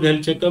undergo the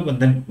health checkup and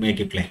then make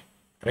a claim,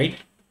 right?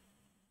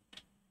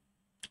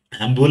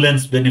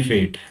 Ambulance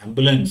benefit.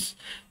 Ambulance.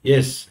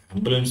 Yes,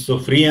 ambulance. So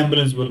free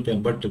ambulance bolte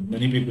hain, but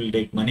many people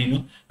take money,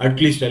 no? At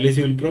least LIC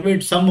will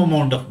provide some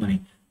amount of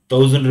money.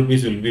 1,000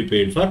 rupees will be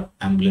paid for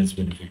ambulance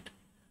benefit.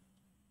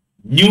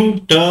 New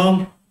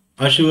term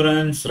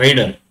assurance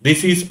rider.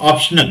 This is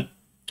optional.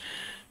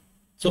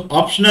 So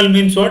optional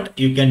means what?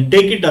 You can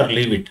take it or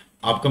leave it.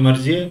 आपका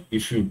मर्जी है.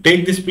 If you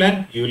take this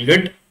plan, you will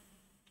get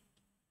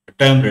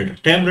term rider.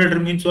 Term rider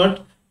means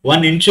what?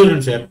 One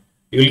insurance here.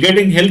 You will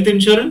getting health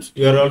insurance.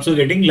 You are also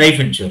getting life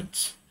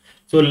insurance.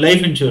 So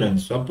life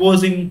insurance.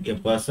 Supposing a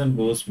person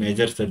goes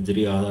major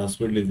surgery or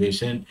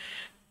hospitalization,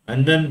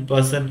 and then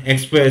person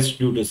expires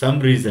due to some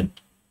reason,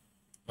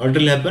 what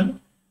will happen?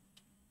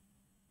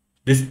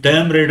 this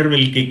term rider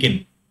will kick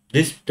in.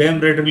 This term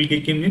rider will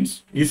kick in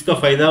means इसका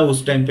फायदा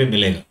उस time पे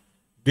मिलेगा.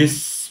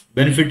 This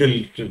benefit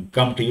will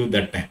come to you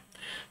that time.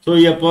 So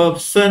a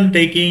person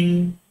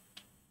taking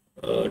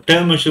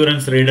term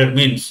assurance rider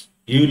means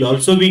you will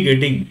also be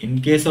getting,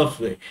 in case of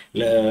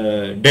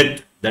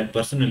death, that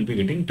person will be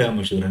getting term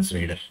assurance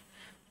rider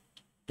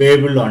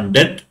payable on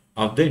death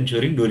of the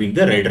insuring during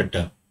the rider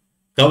term.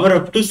 Cover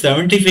up to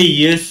 75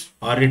 years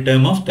or a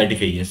term of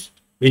 35 years,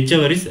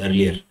 whichever is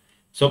earlier.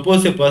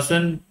 Suppose a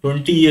person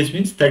 20 years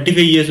means 35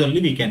 years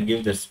only we can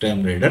give this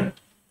term rider.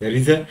 There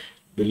is a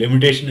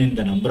limitation in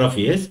the number of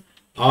years,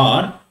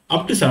 or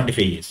up to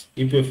 75 years.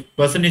 If a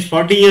person is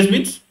 40 years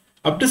means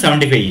up to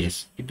 75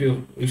 years.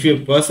 If a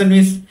person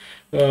is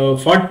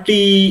 40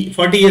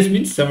 years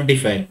means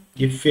 75.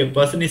 If a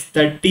person is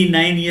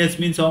 39 years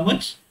means how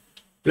much?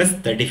 Plus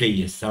 35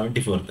 years,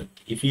 74.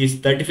 If he is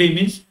 35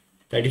 means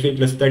 35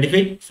 plus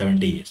 35,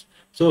 70 years.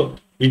 So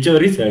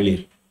whichever is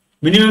earlier.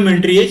 Minimum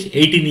entry age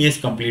 18 years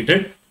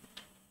completed.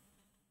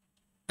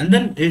 And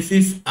then this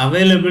is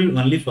available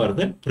only for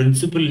the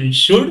principal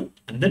insured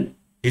and then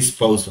his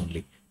spouse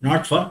only,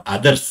 not for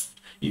others.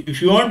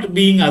 If you want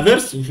being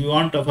others, if you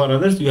want for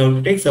others, you have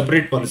to take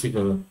separate policy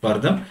for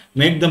them,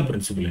 make them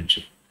principal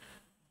insured.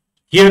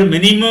 Here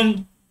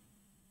minimum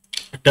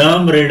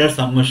term rider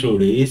sum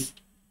assured is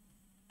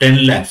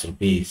 10 lakhs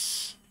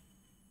rupees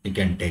you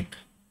can take.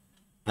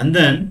 And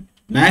then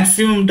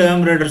maximum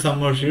term rider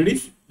sum assured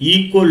is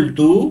equal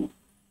to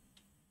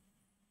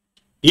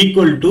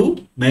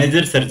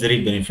major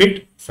surgery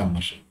benefit sum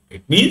assured.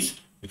 It means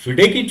if you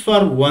take it for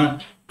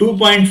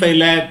 2.5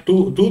 lakh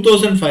to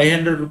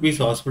 2,500 rupees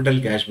hospital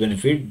cash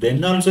benefit,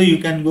 then also you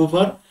can go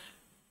for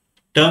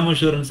term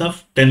assurance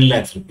of 10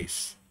 lakhs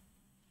rupees.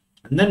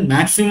 And then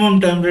maximum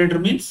term rider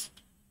means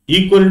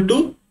equal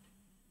to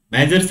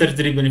major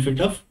surgery benefit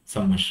of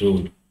sum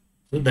assured.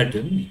 So that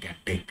one you can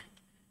take.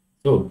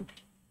 So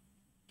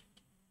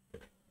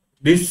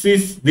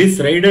this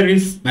rider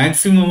is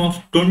maximum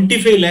of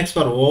 25 lakhs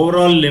for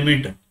overall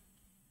limit.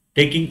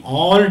 Taking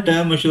all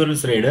term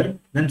assurance rider,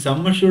 then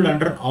sum assured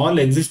under all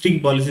existing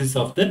policies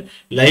of the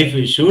life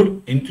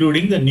issued,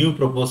 including the new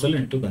proposal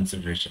into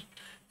consideration.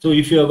 So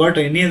if you have got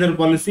any other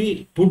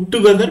policy, put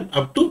together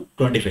up to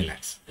 25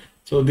 lakhs.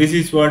 So this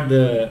is what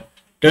the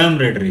term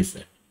rider is.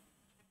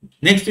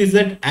 Next is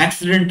that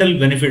accidental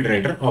benefit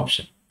rider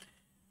option.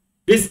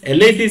 This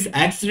LIC's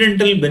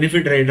accidental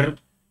benefit rider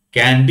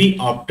can be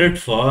opted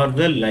for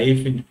the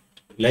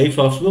life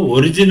of the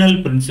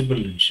original principal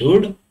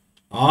insured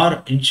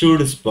or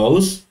insured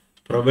spouse,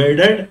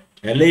 provided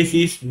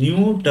LIC's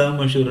new term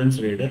assurance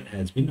rider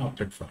has been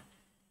opted for.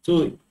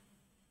 So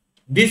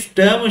this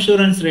term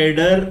assurance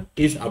rider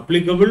is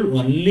applicable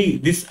only,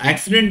 this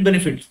accident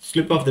benefit,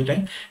 slip of the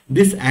tongue,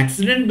 this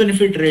accident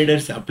benefit rider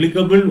is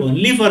applicable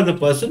only for the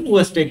person who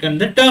has taken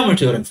the term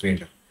assurance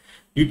rider.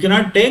 You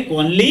cannot take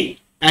only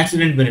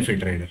accident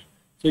benefit rider.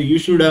 So you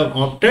should have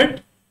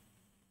opted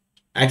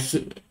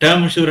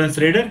term assurance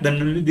rider,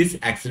 then only this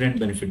accident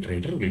benefit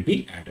rider will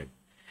be added.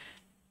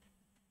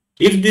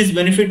 If this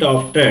benefit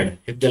opted,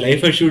 if the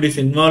life assured is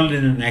involved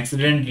in an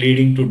accident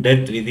leading to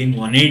death within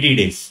 180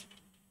 days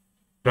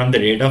from the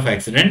date of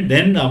accident,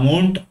 then the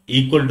amount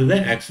equal to the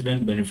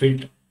accident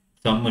benefit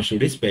sum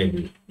assured is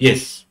payable.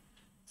 Yes.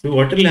 So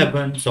what will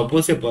happen?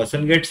 Suppose a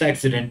person gets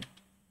accident,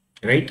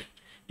 right?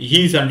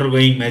 He is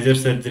undergoing major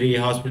surgery,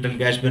 hospital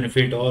cash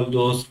benefit, all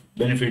those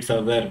benefits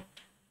are there.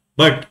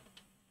 But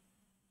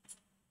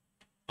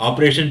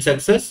operation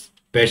success,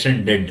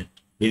 patient dead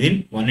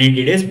within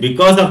 180 days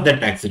because of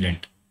that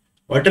accident.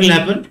 What will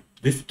happen?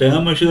 This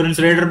term assurance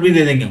rider bhi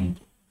de denge humko.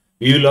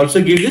 We will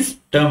also give this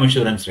term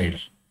assurance rider.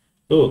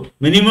 So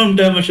minimum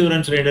term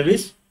assurance rider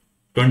is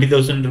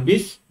 20,000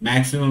 rupees.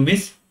 Maximum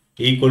is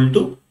equal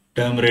to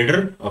term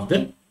rider of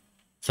the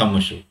sum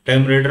assured.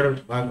 Term rider,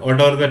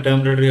 whatever the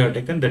term rider you have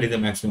taken, that is the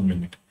maximum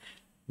limit.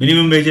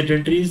 Minimum major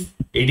entry is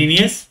 18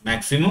 years.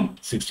 Maximum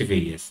 65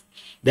 years.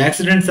 The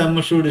accident sum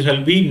assured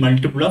shall be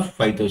multiple of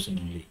 5,000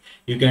 only.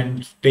 You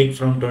can take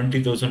from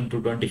 20,000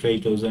 to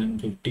 25,000,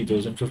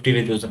 50,000,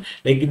 55,000.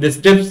 Like in the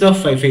steps of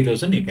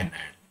 5,000 you can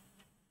add.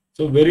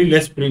 So very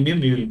less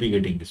premium you will be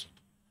getting this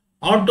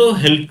one. Auto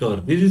health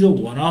cover. This is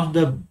one of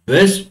the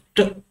best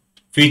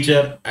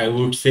feature, I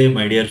would say,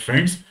 my dear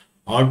friends.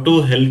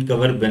 Auto health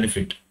cover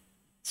benefit.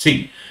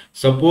 See,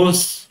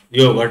 suppose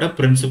you have got a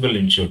principal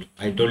insured.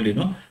 I told you,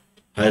 no,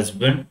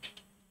 husband,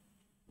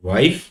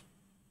 wife,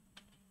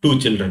 2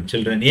 children,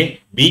 children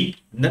A, B,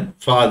 and then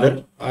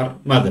father or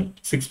mother.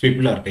 6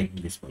 people are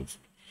taking this policy.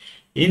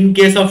 In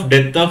case of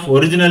death of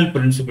original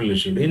principal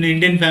insured, in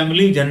Indian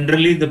family,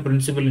 generally the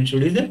principal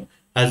insured is the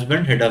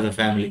husband, head of the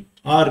family,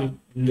 or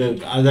in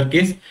the other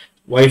case,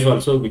 wife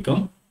also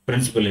become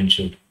principal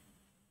insured.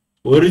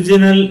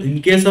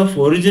 In case of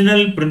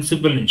original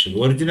principal insured,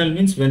 original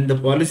means when the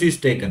policy is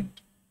taken,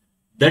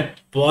 that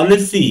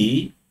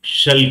policy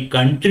shall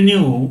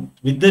continue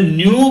with the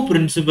new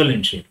principal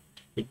insured.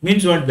 It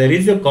means what? There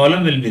is a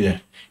column will be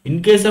there.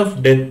 In case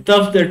of death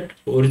of that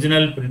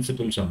original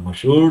principal sum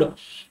assured,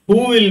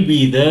 who will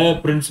be the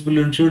principal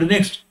insured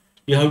next?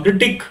 You have to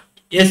tick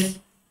yes.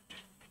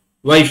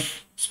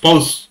 wife,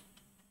 spouse,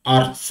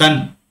 or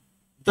son,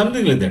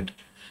 something like that.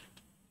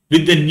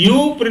 With the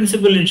new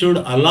principal insured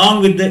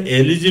along with the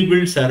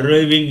eligible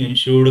surviving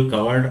insured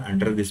covered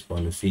under this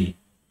policy.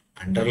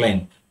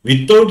 Underline,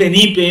 without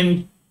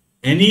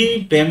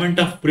any payment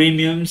of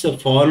premiums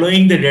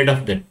following the date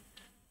of death.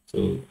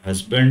 So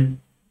husband,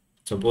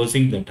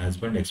 supposing that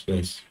husband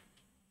expires,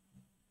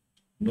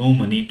 no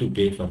money to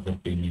pay for the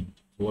premium.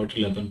 What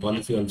will happen?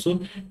 Policy also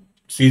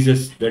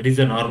ceases. That is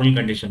a normal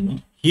condition. No?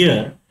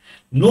 Here,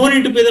 no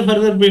need to pay the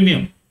further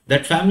premium.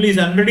 That family is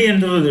already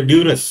under the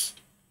duress.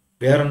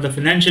 They are on the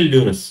financial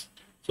duress.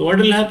 So what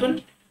will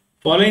happen?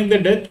 Following the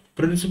death,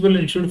 principal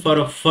insured for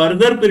a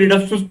further period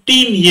of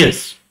 15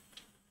 years.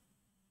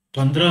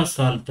 15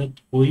 साल तक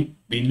कोई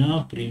बिना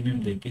premium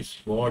देके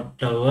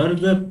whatever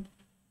the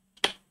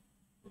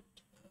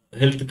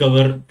health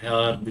cover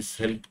or this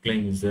health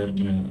claim is there,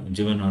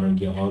 Jeevan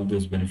Arogya, all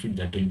those benefits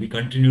that will be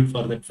continued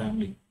for that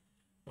family.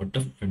 What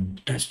a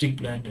fantastic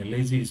plan.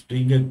 LIC is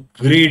doing a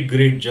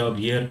great job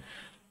here.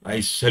 I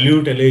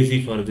salute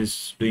LIC for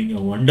this, doing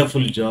a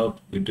wonderful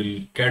job. It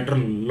will cater a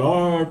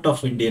lot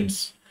of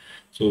Indians.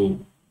 So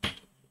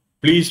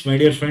please, my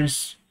dear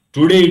friends,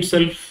 today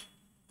itself,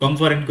 come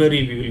for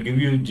inquiry. We will give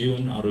you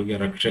Jeevan Arogya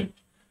Rakshak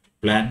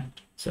plan.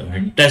 It's a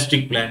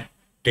fantastic plan.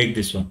 Take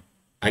this one.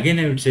 Again,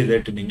 I would say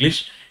that in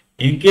English,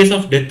 in case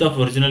of death of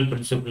original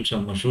principal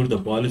sum assured, the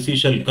policy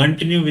shall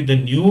continue with the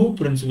new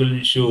principal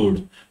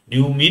insured.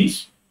 New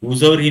means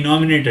whosoever he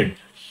nominated,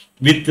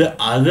 with the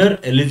other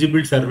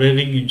eligible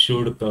surviving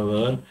insured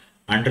cover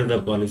under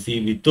the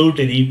policy without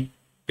any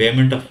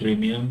payment of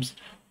premiums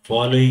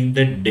following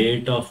the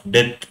date of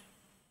death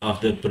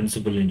of the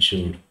principal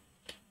insured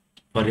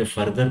for a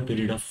further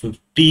period of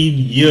 15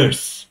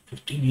 years.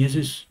 15 years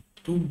is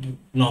too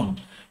long.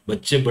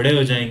 बच्चे बड़े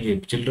हो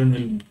जाएंगे, children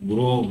will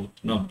grow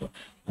up,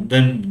 and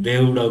then they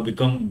would have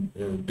become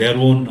their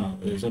own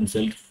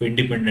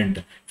self-independent,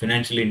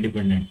 financially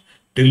independent.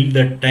 Till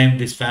that time,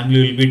 this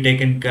family will be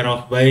taken care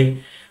of by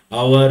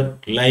our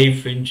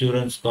Life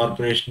Insurance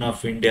Corporation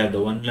of India,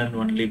 the one and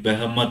only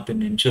behemoth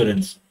in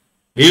insurance.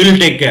 We will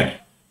take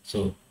care.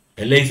 So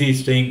LIC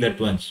is saying that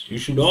once. You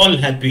should all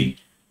happy.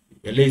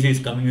 LIC is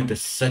coming with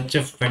such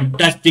a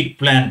fantastic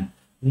plan.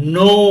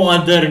 No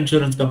other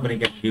insurance company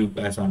can give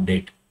as on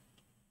date.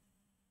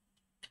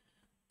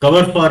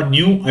 Cover for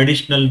new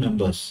additional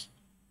members.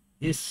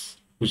 Yes,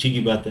 खुशी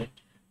की बात है.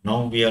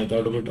 Now we have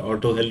thought about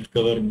auto health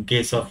cover in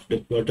case of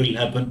death. What will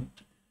happen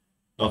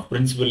of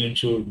principal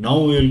insured? Now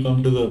we will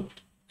come to the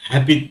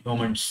happy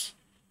moments.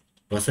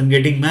 Person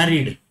getting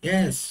married.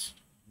 Yes,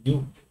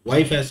 new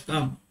wife has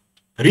come.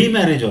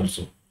 Remarriage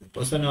also. The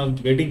person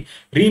is getting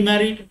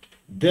remarried.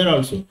 There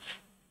also.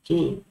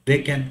 So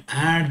they can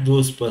add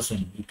those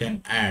person. You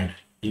can add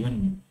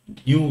even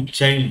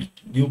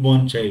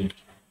newborn child.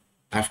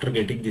 After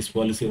getting this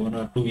policy 1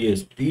 or 2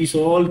 years, these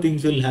all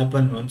things will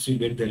happen once you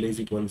get the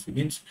LIC policy.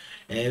 Means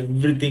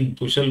everything,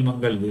 Kushal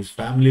Mangal, this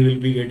family will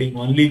be getting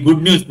only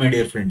good news, my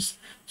dear friends.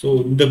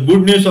 So the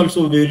good news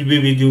also will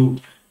be with you.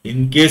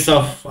 In case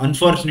of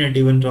unfortunate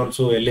event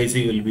also,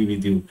 LIC will be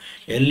with you.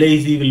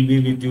 LIC will be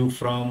with you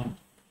from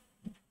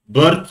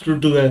birth to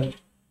the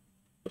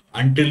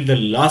until the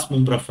last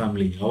member of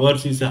family.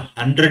 Ours is a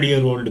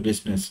 100-year-old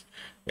business.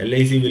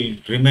 LIC will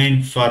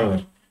remain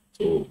forever.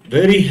 So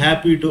very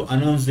happy to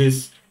announce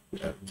this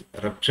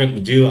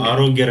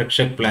Arogya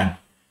Rakshak plan.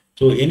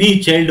 So any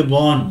child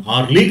born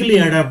or legally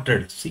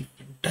adopted, see,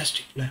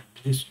 fantastic plan.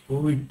 This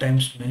COVID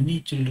times,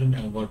 many children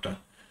have got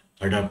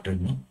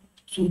adopted. No?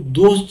 So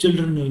those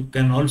children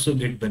can also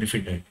get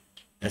benefited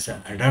as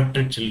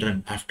adopted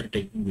children after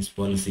taking this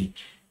policy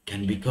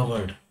can be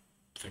covered.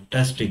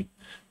 Fantastic.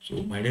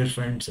 So my dear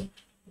friends,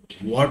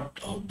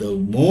 the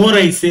more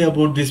I say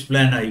about this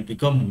plan, I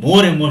become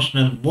more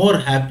emotional, more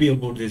happy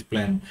about this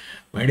plan.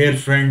 My dear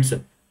friends,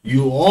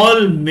 you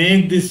all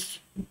make this.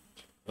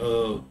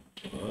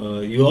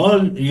 You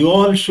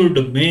all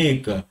should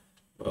make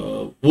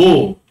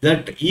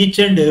that each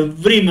and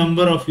every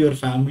member of your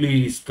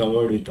family is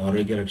covered with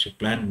Arogya Rakshak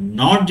plan.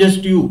 Not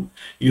just you.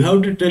 You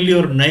have to tell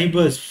your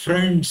neighbors,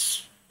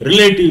 friends,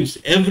 relatives,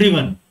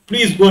 everyone.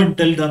 Please go and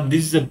tell them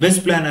this is the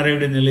best plan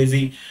arrived in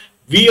LIC.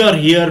 We are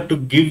here to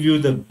give you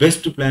the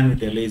best plan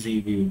with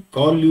LIC. We will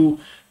call you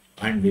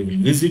and we will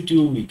visit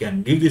you. We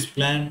can give this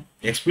plan,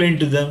 explain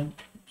to them.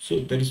 So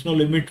there is no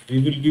limit.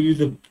 We will give you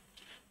the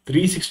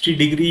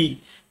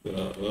 360-degree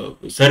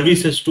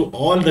services to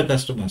all the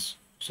customers.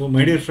 So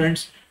my dear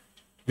friends,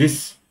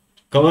 this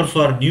cover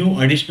for new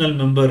additional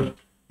member,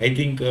 I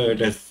think it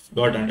has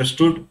got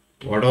understood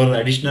what all the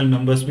additional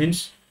members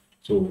means.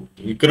 So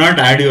you cannot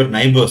add your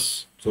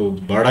neighbors. So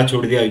Bada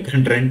chhod diya, you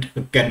can rent,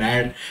 you can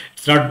add.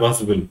 It's not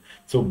possible.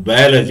 So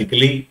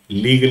biologically,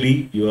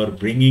 legally, you are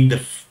bringing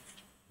the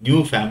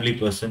new family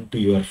person to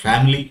your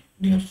family,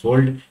 in your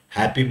fold,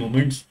 happy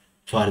moments.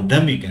 For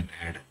them you can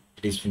add.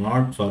 It is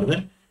not for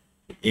the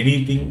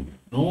anything.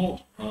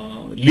 No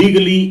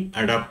legally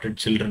adopted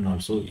children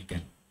also you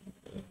can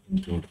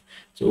include.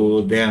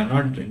 So they are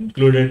not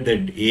included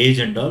that age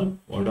and all.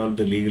 What all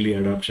the legally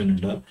adoption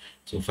and all.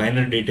 So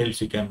finer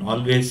details you can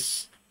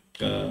always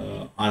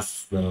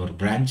ask our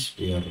branch.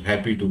 We are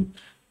happy to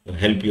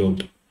help you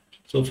out.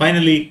 So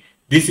finally,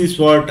 this is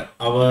what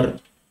our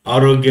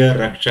Arogya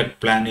Rakshak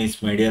plan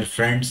is, my dear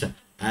friends.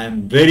 I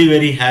am very,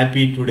 very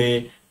happy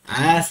today.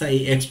 As I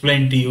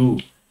explained to you,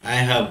 I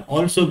have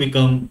also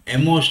become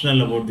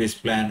emotional about this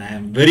plan. I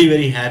am very,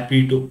 very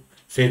happy to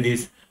say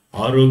this.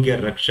 Arogya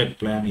Rakshak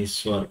plan is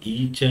for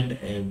each and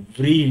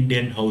every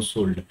Indian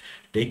household,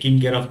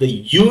 taking care of the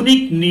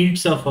unique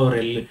needs of our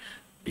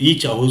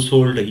each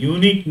household,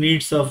 unique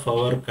needs of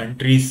our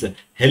country's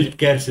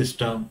healthcare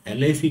system.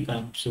 LIC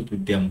comes up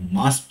with a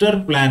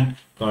master plan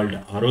called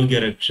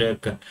Arogya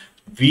Rakshak.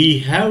 We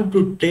have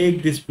to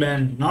take this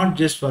plan not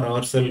just for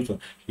ourselves,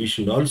 we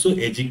should also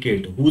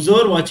educate.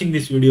 Whosoever watching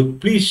this video,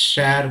 please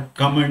share,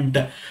 comment,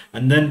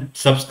 and then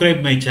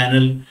subscribe my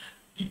channel.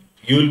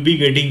 You will be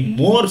getting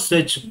more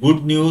such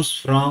good news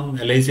from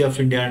LIC of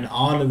India and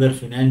all other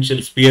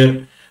financial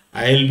sphere.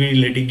 I will be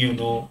letting you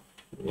know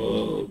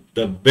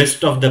the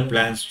best of the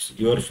plans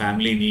your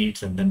family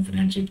needs and then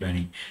financial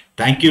planning.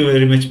 Thank you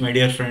very much, my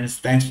dear friends.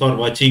 Thanks for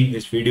watching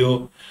this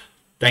video.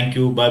 Thank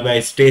you. Bye bye.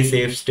 Stay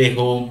safe, stay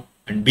home,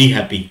 and be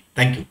happy.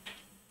 Thank you.